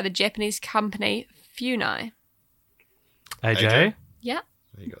manufactured by the Japanese company Funai. AJ? Yeah.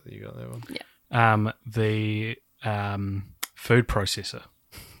 You got that one. Yeah. The food processor.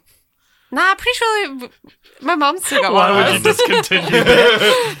 Nah, pretty sure my mum's still got Why one. would you discontinue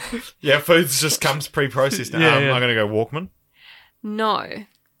that? Yeah, food just comes pre-processed now. Yeah, yeah. I'm going to go Walkman. No.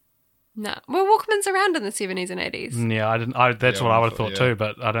 No. Well, Walkman's around in the 70s and 80s. Yeah, I didn't. That's Yeah, what I I would have thought, thought yeah. too,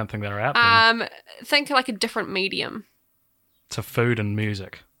 but I don't think they're out then. Think like a different medium. To food and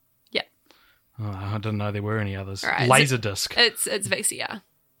music. Yeah. Oh, I didn't know there were any others. Right, Laserdisc. It's VCR.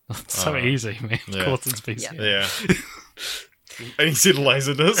 It's so easy, man. Yeah. Of course it's VCR. Yeah. And he said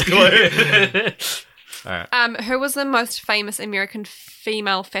Laserdisc. Like, all right. Who was the most famous American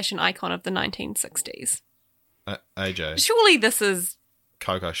female fashion icon of the 1960s? AJ. Surely this is...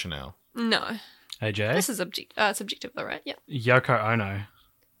 Coco Chanel. No. AJ? This is subjective though, right? Yep. Yoko Ono.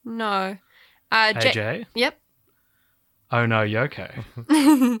 No. AJ? Yep. Oh no,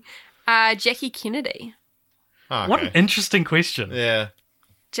 Yoko. Jackie Kennedy. Oh, What an okay. interesting question. Yeah.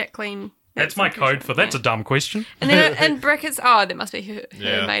 Jacqueline. That's my code for that's a dumb question. And then in brackets, that must be her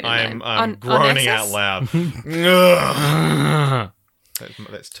Yeah. maiden name. I'm groaning out loud. Ugh.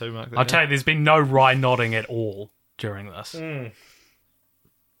 That's two, Mark. I'll tell you, there's been no wry nodding at all during this.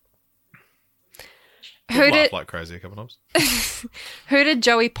 Who did like crazy a couple of times. who did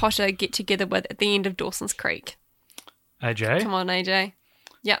Joey Potter get together with at the end of Dawson's Creek? AJ? Come on, AJ.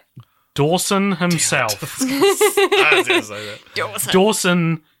 Yep. Dawson himself. I was going to say that. Dawson.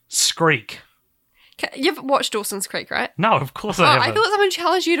 Dawson Screek. You've watched Dawson's Creek, right? No, of course Oh, I I haven't. thought someone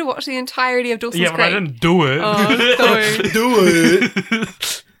challenged you to watch the entirety of Dawson's Yeah, Creek. but I didn't do it. Oh, sorry. Do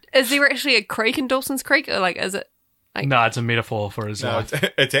it. Is there actually a creek in Dawson's Creek? Or like, is it? No, it's a metaphor for his No, life.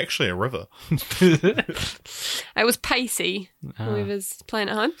 it's actually a river. It was Pacey, whoever's playing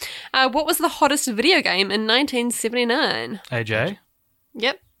at home. What was the hottest video game in 1979? AJ?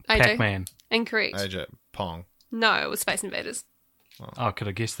 Yep, AJ. Pac-Man. Incorrect. AJ Pong. No, it was Space Invaders. Oh, could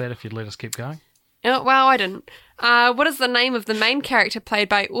have guessed that if you'd let us keep going. Oh, well, I didn't. What is the name of the main character played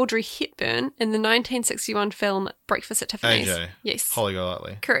by Audrey Hepburn in the 1961 film Breakfast at Tiffany's? AJ. Yes. Holly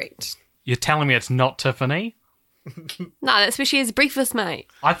Golightly. Correct. You're telling me it's not Tiffany? No, that's where she has breakfast, mate.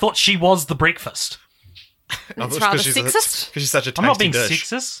 I thought she was the breakfast. That's rather sexist. Because she's such a tasty I'm not being dish.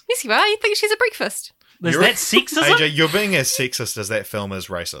 sexist. Yes, you are. You think she's a breakfast. Is You're- that sexism? AJ, you're being as sexist as that film is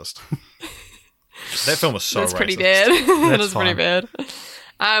racist. That film is so That's racist. pretty bad. That is fine. pretty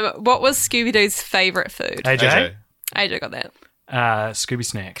bad. What was Scooby-Doo's favourite food? AJ? AJ got that. Scooby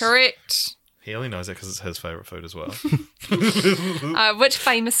Snacks. Correct. He only knows that because it's his favourite food as well. Which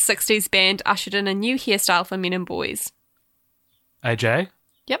famous 60s band ushered in a new hairstyle for men and boys? AJ?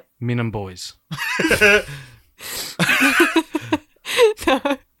 Yep. Men and Boys.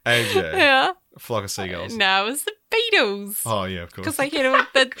 AJ. Yeah. Flock of Seagulls. No, it was the Beatles. Oh, yeah, of course. Because they had all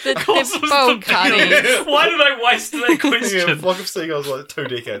the bowl cuttings. Why did I waste that question? Yeah, Flock of Seagulls like 2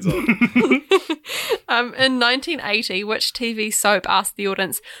 decades old. In 1980, which TV soap asked the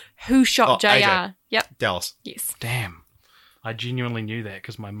audience, who shot JR? AJ. Yep. Dallas. Yes. Damn. I genuinely knew that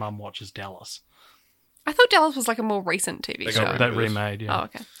because my mum watches Dallas. I thought Dallas was like a more recent TV They show. got That Reboots. remade, yeah. Oh,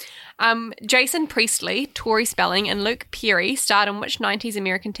 okay. Jason Priestley, Tori Spelling, and Luke Perry starred in which 90s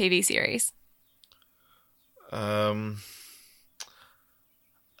American TV series?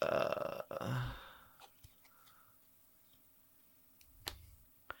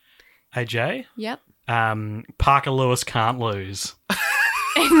 AJ? Yep. Parker Lewis Can't Lose.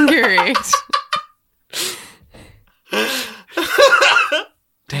 Incorrect.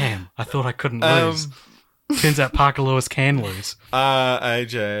 Damn, I thought I couldn't lose. Turns out Parker Lewis can lose.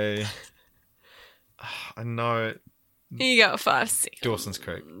 AJ. I know it. You got 5 seconds. Dawson's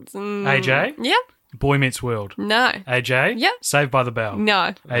Creek. AJ? Yep. Boy Meets World. No. AJ? Yep. Saved by the Bell.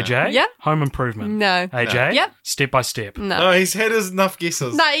 No. AJ? Yep. Home Improvement. No. AJ? Yep. Step by Step. No. No, he's had enough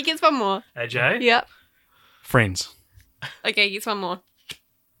guesses. No, he gets one more. AJ? Yep. Friends. Okay, he gets one more.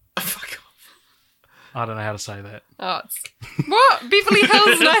 Fuck off. I don't know how to say that. Oh, it's... What? Beverly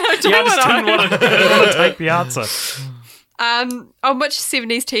Hills 90210. Yeah, I just didn't want to take the answer. On which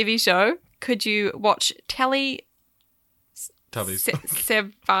 70s TV show could you watch Telly Tubbies.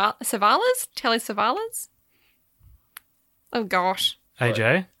 Savalas? Telly Savalas? Oh, gosh.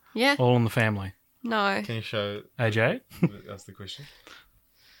 AJ? Yeah. All in the Family. No. Can you show? AJ? That's the question.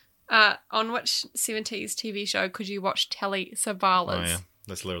 On which 70s TV show could you watch Telly Savalas? Oh yeah,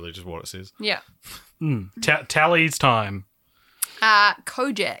 that's literally just what it says. Yeah. Tally's Time.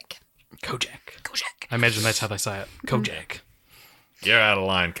 Kojak. Kojak. I imagine that's how they say it. Kojak. You're out of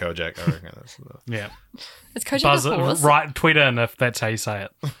line, Kojak. I reckon that's Yeah. Is Kojak Buzz a it, horse? right, tweet in if that's how you say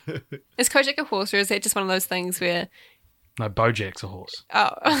it. Is Kojak a horse, or is that just one of those things where... No, Bojack's a horse.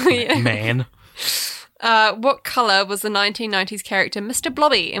 Oh, yeah. Man. What colour was the 1990s character Mr.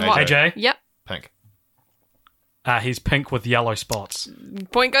 Blobby? And what? AJ? Yep. pink. He's pink with yellow spots.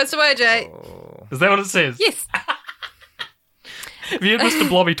 Point goes to AJ. Oh. Is that what it says? Yes. Have you heard Mr.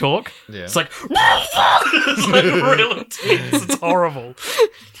 Blobby talk? Yeah. It's like, it's like real intense. It's horrible.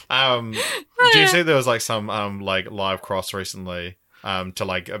 Do you see there was like some like live cross recently to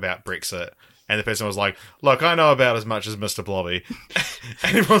like about Brexit, and the person was like, "Look, I know about as much as Mr. Blobby,"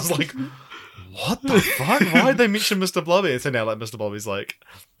 and everyone's like, "What the fuck? Why did they mention Mr. Blobby?" And so now like Mr. Blobby's like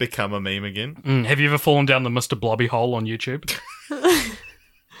become a meme again. Have you ever fallen down the Mr. Blobby hole on YouTube?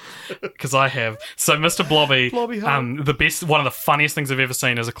 Because I have. So Mr. Blobby, the best, one of the funniest things I've ever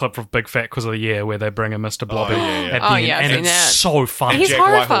seen is a clip of Big Fat Quiz of the Year where they bring in Mr. Blobby at the end, I've and seen it's that. so funny. He's Jack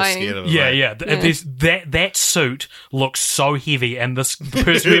horrifying. Whitehall's scared of him, Yeah, mate. yeah. There's that suit looks so heavy, and the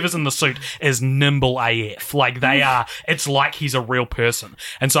person whoever's in the suit is nimble AF. Like they are. It's like he's a real person.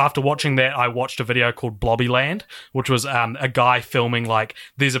 And so after watching that, I watched a video called Blobbyland, which was a guy filming like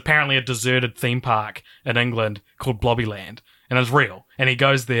there's apparently a deserted theme park in England called Blobbyland. And it's real. And he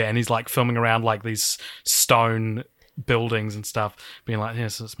goes there and he's like filming around like these stone buildings and stuff, being like,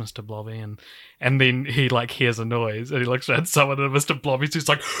 yes, it's Mr. Blobby. And then he like hears a noise and he looks around someone and Mr. Blobby's just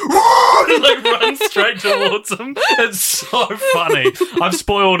like, and, like runs straight towards him. It's so funny. I've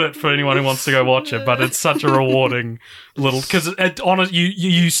spoiled it for anyone who wants to go watch it, but it's such a rewarding little, because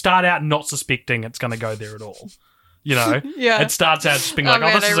you start out not suspecting it's going to go there at all. You know? Yeah. It starts out just being like,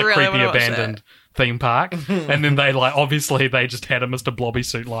 man, this is I a really creepy wanna watch abandoned theme park. And then they like, obviously they just had a Mr. Blobby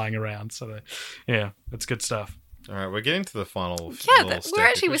suit lying around. So yeah, it's good stuff. All right, we're getting to the final. Yeah,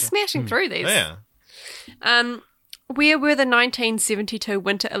 little we're smashing through these. Yeah. Where were the 1972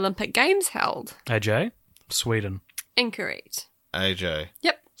 Winter Olympic Games held? AJ, Sweden. Incorrect. AJ.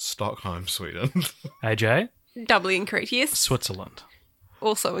 Yep. Stockholm, Sweden. AJ, Doubly incorrect. Yes. Switzerland.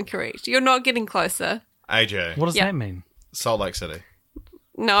 Also incorrect. You're not getting closer. AJ. What does Yeah. that mean? Salt Lake City.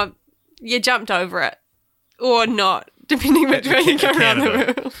 No, you jumped over it. Or not, depending which way you go around the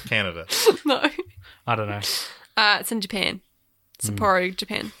world. Canada. No. I don't know. It's in Japan. Sapporo,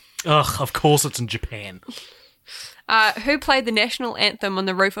 Japan. Ugh, of course it's in Japan. Who played the national anthem on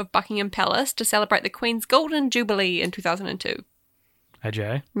the roof of Buckingham Palace to celebrate the Queen's Golden Jubilee in 2002?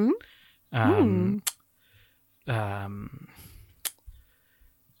 AJ.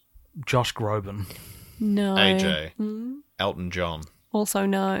 Josh Groban. No. AJ. Elton John. Also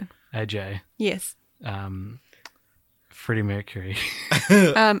no. AJ. Yes. Freddie Mercury.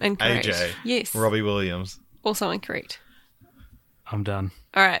 Incorrect. AJ. Yes. Robbie Williams. Also incorrect. I'm done.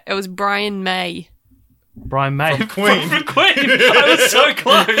 All right. It was Brian May. Brian May. From Queen. From Queen. I was so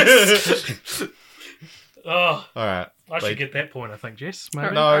close. Oh, All right. I should get that point, I think, Jess.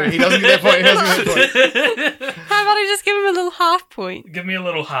 Maybe. No, he doesn't get that point. He doesn't get that point. How about I just give him a little half point? Give me a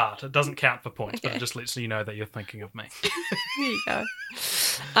little heart. It doesn't count for points, but Okay. it just lets you know that you're thinking of me. There you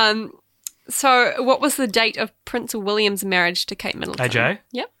go. So what was the date of Prince William's marriage to Kate Middleton? AJ?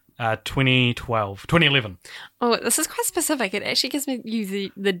 Yep. 2011. Oh, this is quite specific. It actually gives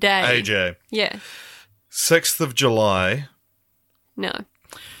me the day. AJ. Yeah. 6th of July. No.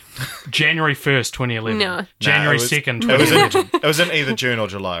 January 1st, 2011. No. January No, it was- 2nd, It was, 2011. in, it was in either June or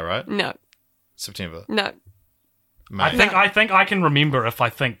July, right? No. September. No. May. I think I can remember if I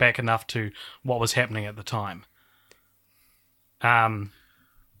think back enough to what was happening at the time. No.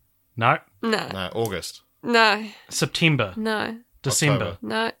 No. No, August. No. September. No. December. October.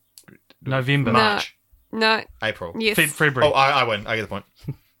 No. November. No. March. No. April. Yes. February. Oh, I win. I get the point.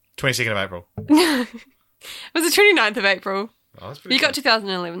 22nd of April. It was the 29th of April. Oh, that's pretty You got good.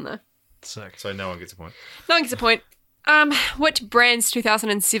 2011 though. Sick. So no one gets a point. No one gets a point. Which brand's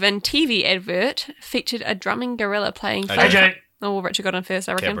 2007 TV advert featured a drumming gorilla playing? AJ. Oh, well, Richard got on first,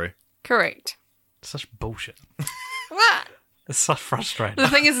 I reckon. Cadbury. Correct. Such bullshit. What? It's so frustrating. The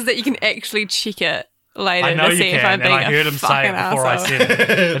thing is that you can actually check it later I know to you see if I'm can, and being I heard a him say fucking it before I arsehole. said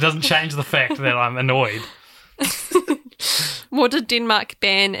it. It doesn't change the fact that I'm annoyed. What did Denmark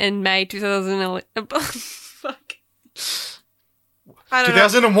ban in May 2011? Fuck. I don't know.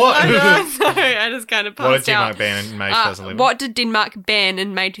 2001. I know, sorry, I just kind of What did passed out. Denmark ban in May 2011? What did Denmark ban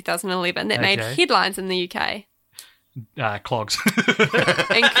in May 2011 that made Okay. headlines in the UK? Clogs.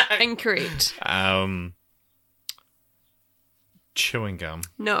 Incorrect. Chewing gum.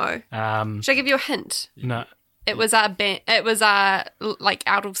 No. no. Should I give you a hint? It was like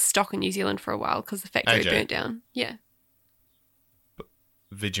out of stock in New Zealand for a while because the factory AJ. burnt down. Yeah.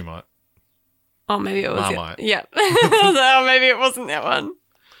 Vegemite. Oh, maybe it was. Marmite. Yeah. Oh, maybe it wasn't that one.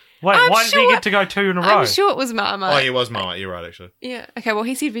 Wait, I'm why did he sure- get to go 2 in a row? I'm sure it was Marmite. Oh, yeah, it was Marmite. You're right, actually. Yeah. Okay, well,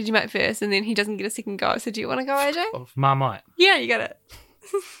 he said Vegemite first, and then he doesn't get a second go. So do you want to go, AJ? Marmite. Yeah, you got it.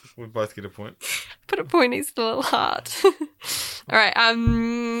 We both get a point. Put a point next to the little heart. All right.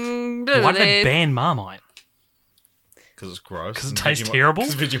 Why did they ban Marmite? Because it's gross. 'Cause it And tastes Vegemite- terrible?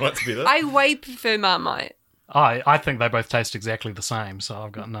 'cause Vegemite's better. I way prefer Marmite. I think they both taste exactly the same, so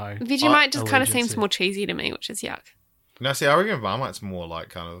I've got no. Vegemite just kind of allegiance seems more cheesy to me, which is yuck. No, see, I reckon Marmite's more like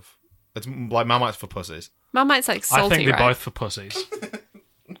kind of... It's like Marmite's for pussies. Marmite's like salty, I think they're right? both for pussies.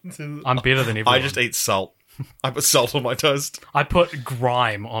 I'm better than everyone. I just eat salt. I put salt on my toast. I put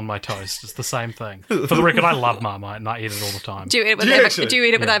grime on my toast. It's the same thing. For the record, I love Marmite and I eat it all the time. Do you eat it with, Do you actually? do you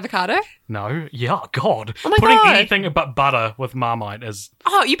eat it with avocado? No, yeah, God. Oh my Putting God. anything but butter with Marmite is.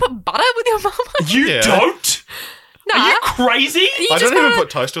 Oh, you put butter with your Marmite? You Yeah. don't? Nah. Are you crazy? You I just don't even got put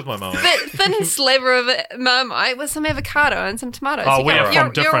toast with my Marmite. that thin sliver of Marmite with some avocado and some tomatoes. Oh, we You're- are from you're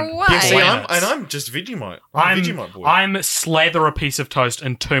different- away. Yeah, See, Planets. I'm just Vegemite. I'm a Vegemite boy. I'm slather a piece of toast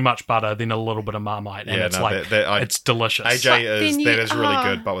in too much butter, then a little bit of Marmite, and Yeah, it's no, like that- it's delicious. AJ But is then that you- is really oh.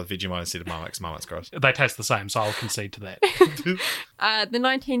 good, but with Vegemite instead of Marmite, 'cause Marmite's gross. They taste the same, so I'll concede to that. The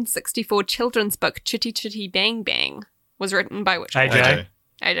 1964 children's book Chitty Chitty Bang Bang was written by which AJ. author?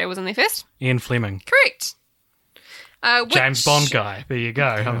 AJ was in there first. Ian Fleming, Correct. Which, James Bond guy. There you go.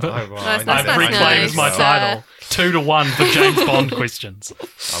 Nice, I've nice, nice, reclaimed my nice. title. 2-1 for James Bond questions.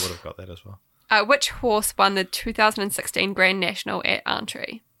 I would have got that as well. Which horse won the 2016 Grand National at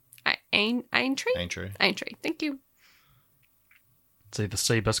Aintree? Aintree? Ain't true. Aintree. Thank you. It's either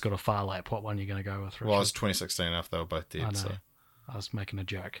Seabiscuit or Farlap. What one are you going to go with, Richard? Well, it's 2016 after they were both I dead. know. So. I was making a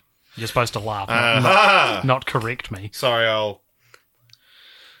joke. You're supposed to laugh, Aha! not correct me. Sorry, I'll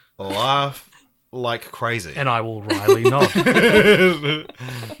laugh like crazy. And I will Riley nod.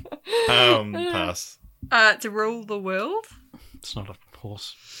 Pass. To rule the world? It's not a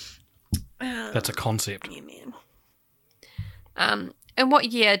horse. That's a concept. Yeah, man. In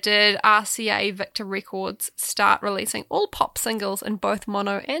what year did RCA Victor Records start releasing all pop singles in both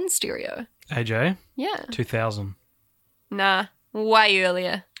mono and stereo? AJ, Yeah. 2000. Nah. Way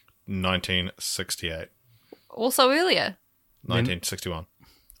earlier. 1968. Also earlier. 1961.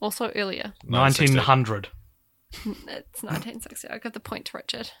 Also earlier. 1900. It's 1960. I'll give the point to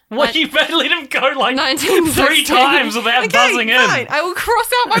Richard. What? You better let him go like 1960. 3 times without buzzing in. Fine. I will cross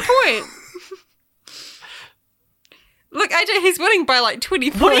out my point. Look, AJ, he's winning by like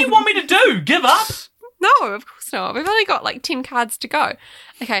 20 points. What do you want me to do? Give up? No, of course not. We've only got like 10 cards to go.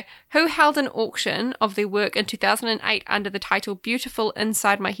 Okay, who held an auction of their work in 2008 under the title Beautiful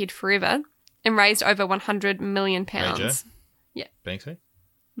Inside My Head Forever and raised over £100 million? AJ? Yeah. Banksy?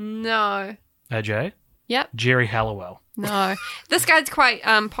 No. AJ? Yep. Jerry Halliwell. No. This guy's quite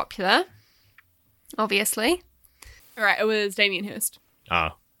popular, obviously. All right, it was Damien Hirst.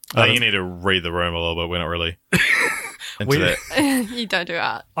 I think you need to read the room a little bit. We're not really into We- that. You don't do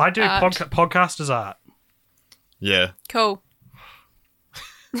art. I do Art. podcasters art. Yeah. Cool.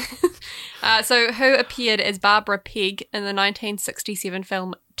 So who appeared as Barbara Pegg in the 1967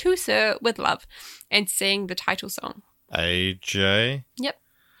 film To Sir With Love and sang the title song? AJ? Yep.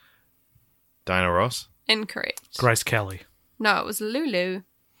 Diana Ross? Incorrect. Grace Kelly No, it was Lulu.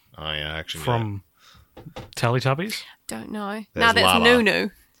 Oh, yeah, actually. from Teletubbies. Don't know. There's No, that's Lala. Nunu.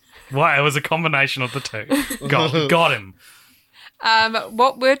 Well, it was a combination of the two. Got him.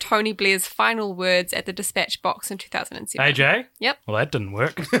 What were Tony Blair's final words at the dispatch box in 2007? AJ? Yep. Well, that didn't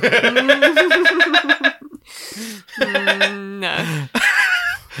work. No.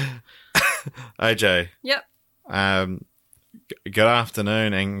 AJ. Yep. Good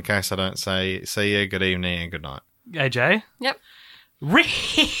afternoon, in case I don't say see you, good evening, and good night. AJ? Yep.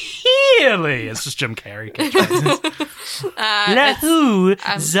 Really? It's just Jim Carrey. Lahu,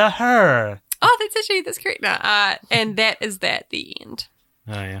 Zahar. Oh, that's correct. No, and that is that. The end.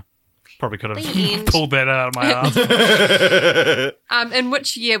 Oh, yeah. Probably could The have end. pulled that out of my ass. In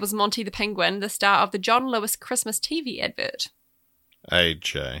which year was Monty the Penguin the star of the John Lewis Christmas TV advert?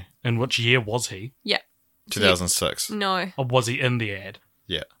 AJ. In which year was he? Yep. 2006. No, Or was he in the ad?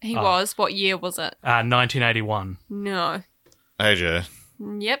 Yeah. he was. What year was it? 1981. No. AJ.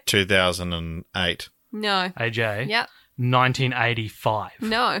 Yep. 2008. No. AJ? Yep. 1985.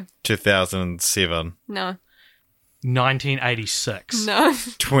 No. 2007. No. 1986. No.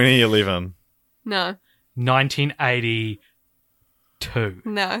 2011. No. 1982.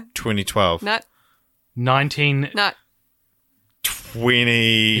 No. 2012. No. 19... No. 2010.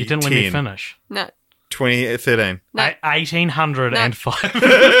 You didn't let me finish. No. 2013. No. 1805.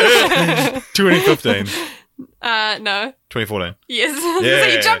 2015. No. 2014. Yes. Yeah. So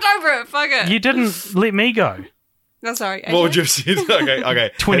you jumped over it. Fuck it. You didn't let me go. No, sorry. What would you have said?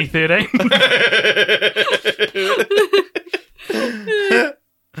 Okay. 2013.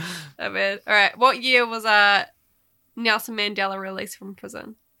 Oh, man. All right. What year was Nelson Mandela released from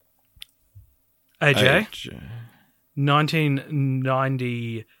prison? AJ? AJ.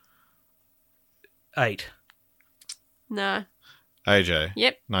 1998. No. AJ.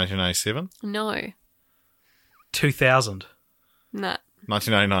 Yep. 1987. No. 2000. Nah.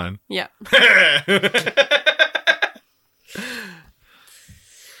 1999. Yeah.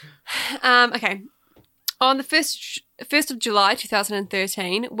 Okay. On the 1st of July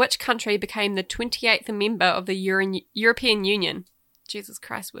 2013, which country became the 28th member of the European Union? Jesus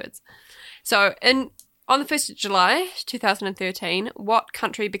Christ words. So, on the 1st of July 2013, what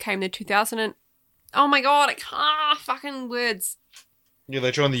country became the oh my god, I can't fucking words. Yeah,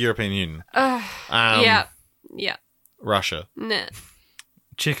 they joined the European Union. Yeah. Russia. Nah.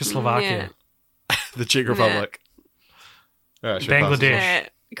 Czechoslovakia. The Czech Republic. Alright, sure, Bangladesh. Nah.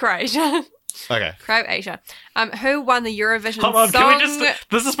 Croatia. Okay. Croatia. Who won the Eurovision Hold on, song? can we just...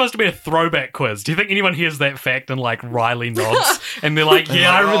 This is supposed to be a throwback quiz. Do you think anyone hears that fact and, like, Riley nods? And they're like,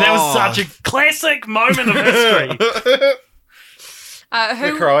 yeah, I remember that was such a classic moment of history.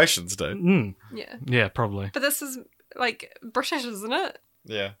 The Croatians do. Yeah. Yeah, probably. But this is, like, British, isn't it?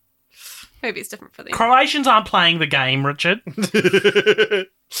 Yeah. Maybe it's different for them. Croatians aren't playing the game, Richard. Who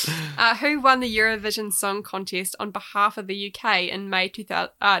won the Eurovision Song Contest on behalf of the UK in May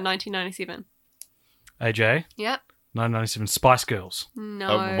 1997? AJ? Yep. 1997 Spice Girls.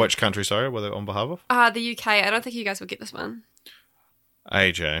 No. Which country, sorry, were they on behalf of? The UK. I don't think you guys will get this one.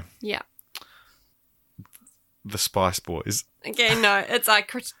 AJ. Yeah. The Spice Boys. Okay, no. It's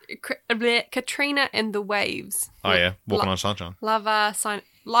Katrina and the Waves. Oh, yeah. Walking on Sunshine. Love,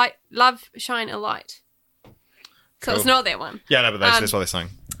 Shine a Light. So Cool. it's not that one. Yeah, no, but that's what they sang.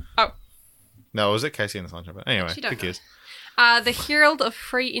 Oh. No, was it Casey and the Sunshine? But anyway, Actually, don't who know. cares? The Herald of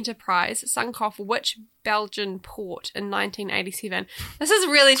Free Enterprise sunk off which Belgian port in 1987? This is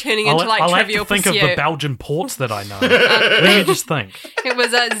really turning into I'll have Trivial to think Pursuit. of the Belgian ports that I know. Let me just think. It was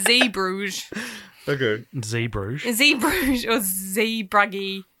Zeebrugge. Okay. Zeebrugge. Zeebrugge or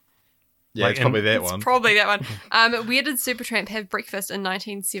Zeebrugge. Yeah, Like it's probably that It's one. probably that one. Where did Supertramp have breakfast in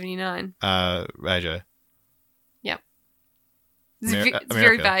 1979? AJ. Yep. It's, America. it's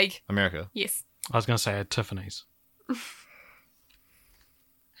very vague. America. Yes. I was going to say at Tiffany's.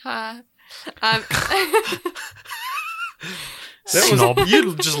 Um, Snob.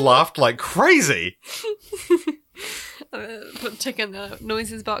 You just laughed like crazy. put tick in the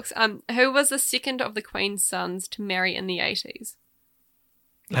noises box. Who was the second of the Queen's sons to marry in the 80s?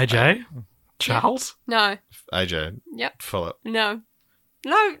 AJ? Charles? No. AJ. Yep. Philip. No.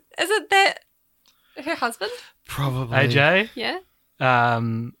 No. Is it that her husband? Probably. AJ? Yeah.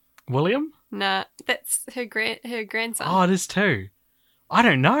 William? Nah. That's her grandson. Oh, it is too. I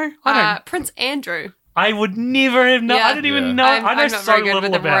don't know. Prince Andrew. I would never have known. Yeah. I didn't even Yeah. know. I know I'm not so very good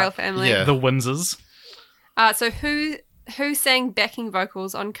little with the royal about family. Yeah. the Windsors. So who sang backing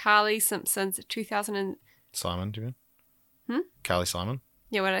vocals on Carly Simpson's 2000 Simon, do you mean? Carly Simon.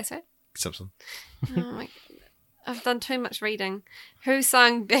 Yeah, what did I say? Simpson. Oh my, I've done too much reading. Who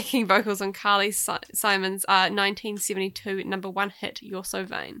sang backing vocals on Carly Simon's 1972 #1 hit, You're So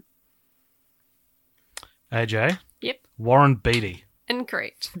Vain? AJ? Yep. Warren Beatty.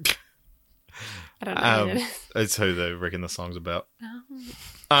 Incorrect. I don't know who that is. It's who they reckon the song's about.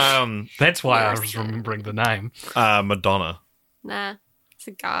 That's why I Yes. was remembering the name. Madonna. Nah, it's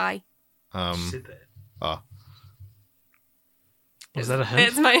a guy. that. Oh. Was that a hint?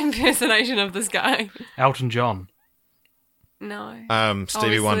 It's my impersonation of this guy. Elton John. No.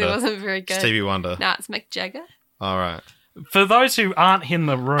 Stevie Obviously Wonder. wasn't very good. Stevie Wonder. Nah, it's Mick Jagger. All right. For those who aren't in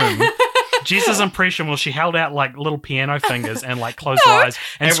the room, Jess's impression was she held out like little piano fingers and like closed her eyes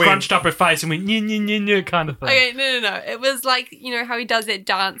and And scrunched up her face and went nye kind of thing. Okay, no. It was like, you know how he does that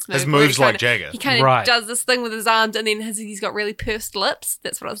dance move. His where he moves like kinda- Jagger. He kind of Right. does this thing with his arms and then he's got really pursed lips.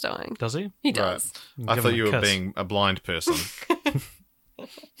 That's what I was doing. Does he? He does. I Give thought him you a were kiss. being a blind person.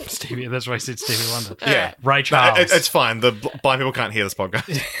 Stevie. That's why I said Stevie Wonder. Yeah. Ray Charles. No, it's fine. The blind people can't hear this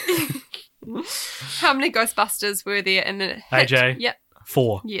podcast. How many Ghostbusters were there in the hit? AJ? Yep.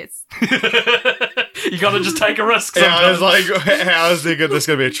 4. Yes. You got to just take a risk. Yeah, I Sometimes. was like, how is this going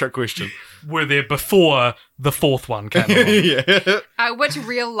to be a trick question? Were there before the 4th one came along? Yeah. Which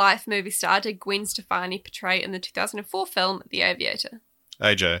real-life movie star did Gwen Stefani portray in the 2004 film The Aviator?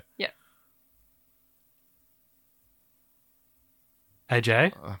 AJ. Yep.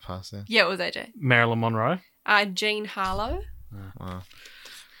 AJ? I passed there. Yeah, it was AJ. Marilyn Monroe? Jean Harlow.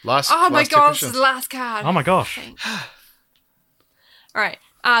 Last. Oh my last two god, this questions. is the last card. Oh my gosh. Thanks. All right.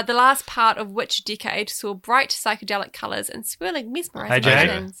 The last part of which decade saw bright psychedelic colours and swirling mesmerising AJ?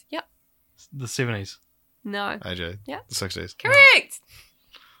 patterns? Yep. The 70s. No. AJ. Yeah. The 60s. Correct.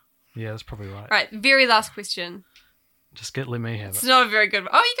 Yeah, that's probably right. All right. Very last question. Just let me have It's it. not a very good one.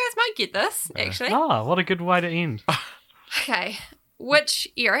 Oh, you guys might get this, actually. Ah, what a good way to end. Okay. Which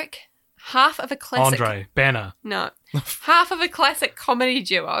Eric, half of a classic... Andre, Banner. No. Half of a classic comedy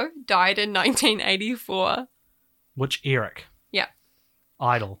duo died in 1984. Which Eric? Yeah.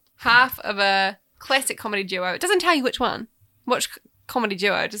 Idol. Half of a classic comedy duo. It doesn't tell you which one. Which comedy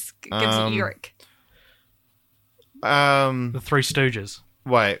duo. It just gives you Eric. The Three Stooges.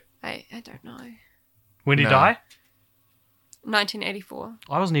 Wait. I don't know. When did he No. die? 1984.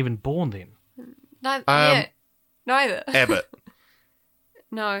 I wasn't even born then. No, yeah. Neither. Abbott.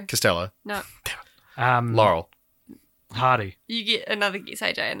 No. Costello. No. Laurel. Hardy. You get another guess,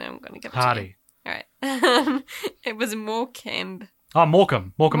 AJ, and then I'm going to give it Hardy. to you. All right. It was Morecambe. Oh,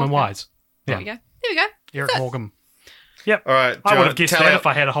 Morecambe. Morecambe and Morecambe. Wise. There we go. There we go. Eric Morecambe. Yep. All right. I would have guessed that if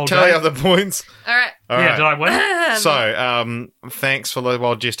I had a whole tally day. up the points. All right. All yeah, right. did I win? So, thanks for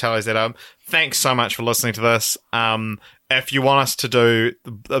while Jess tallies that up. Thanks so much for listening to this. If you want us to do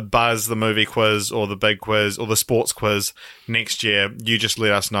the Buzz, the movie quiz, or the big quiz, or the sports quiz next year, you just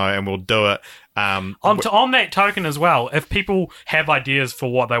let us know and we'll do it. On that token as well, if people have ideas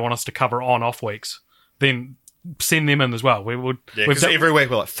for what they want us to cover on off weeks, then send them in as well. We would. Yeah, because every week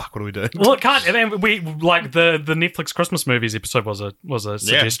we're like, "Fuck, what do we do?" Well, it can't. I mean, we like the Netflix Christmas movies episode was a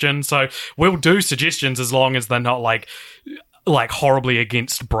suggestion, so we'll do suggestions as long as they're not like horribly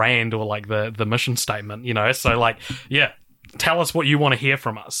against brand or like the mission statement, you know. So like, yeah, tell us what you want to hear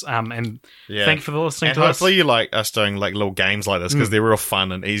from us. And Yeah. thank you for listening And to us. hopefully you like us doing like little games like this because they're real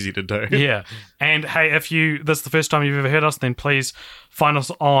fun and easy to do. Yeah. And hey, if this is the first time you've ever heard us, then please find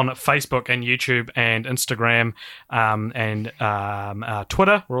us on Facebook and YouTube and Instagram and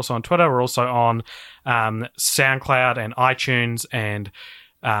Twitter. We're also on Twitter. We're also on SoundCloud and iTunes and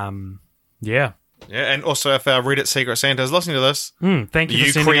yeah. Yeah, and also if our Reddit Secret Santa is listening to this, Thank you for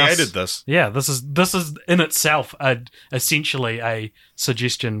you sending created us. this. Yeah, this is in itself essentially a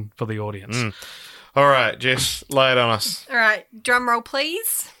suggestion for the audience. All right, Jess, lay it on us. All right. Drum roll,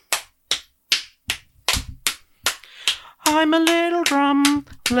 please. I'm a little drum,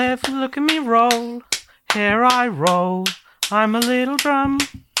 left look at me roll, here I roll. I'm a little drum.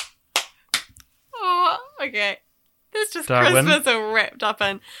 Oh, okay. This just Darwin. Christmas all wrapped up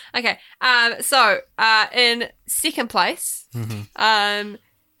in. Okay. So in second place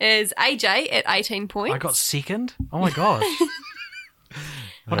is AJ at 18 points. I got second. Oh my gosh!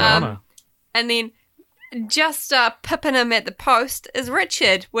 What an honor. And then just pipping him at the post is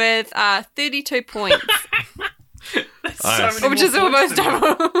Richard with 32 points, Nice. which is almost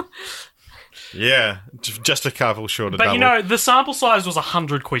double. Yeah, just a couple short of But double. you know, the sample size was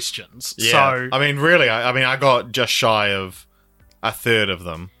 100 questions. yeah. So I mean, really, I got just shy of a third of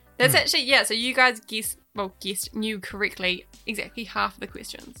them. That's actually, yeah, so you guys knew correctly exactly half of the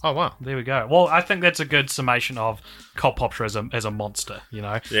questions. Oh, wow. there we go. Well, I think that's a good summation of Cult Popture as a monster. You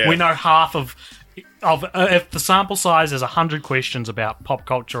know, Yeah. we know half of if the sample size is 100 questions about pop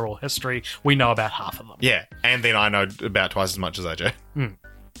culture or history, we know about half of them. Yeah, and then I know about twice as much as AJ.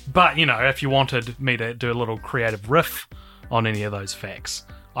 But, you know, if you wanted me to do a little creative riff on any of those facts,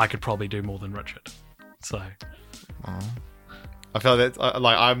 I could probably do more than Richard. So, I feel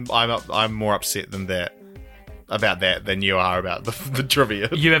like I'm more upset about that than you are about the trivia.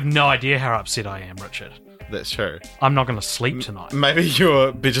 you have no idea how upset I am, Richard. That's true. I'm not going to sleep tonight. Maybe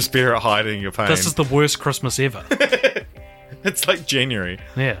you're just better at hiding your pain. This is the worst Christmas ever. It's like January.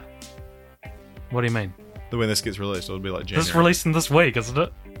 Yeah. What do you mean? When this gets released, it'll be like January. This is releasing this week, isn't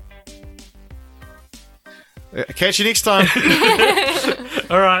it? Catch you next time.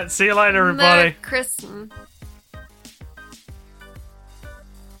 All right. See you later, everybody. Merry Christmas.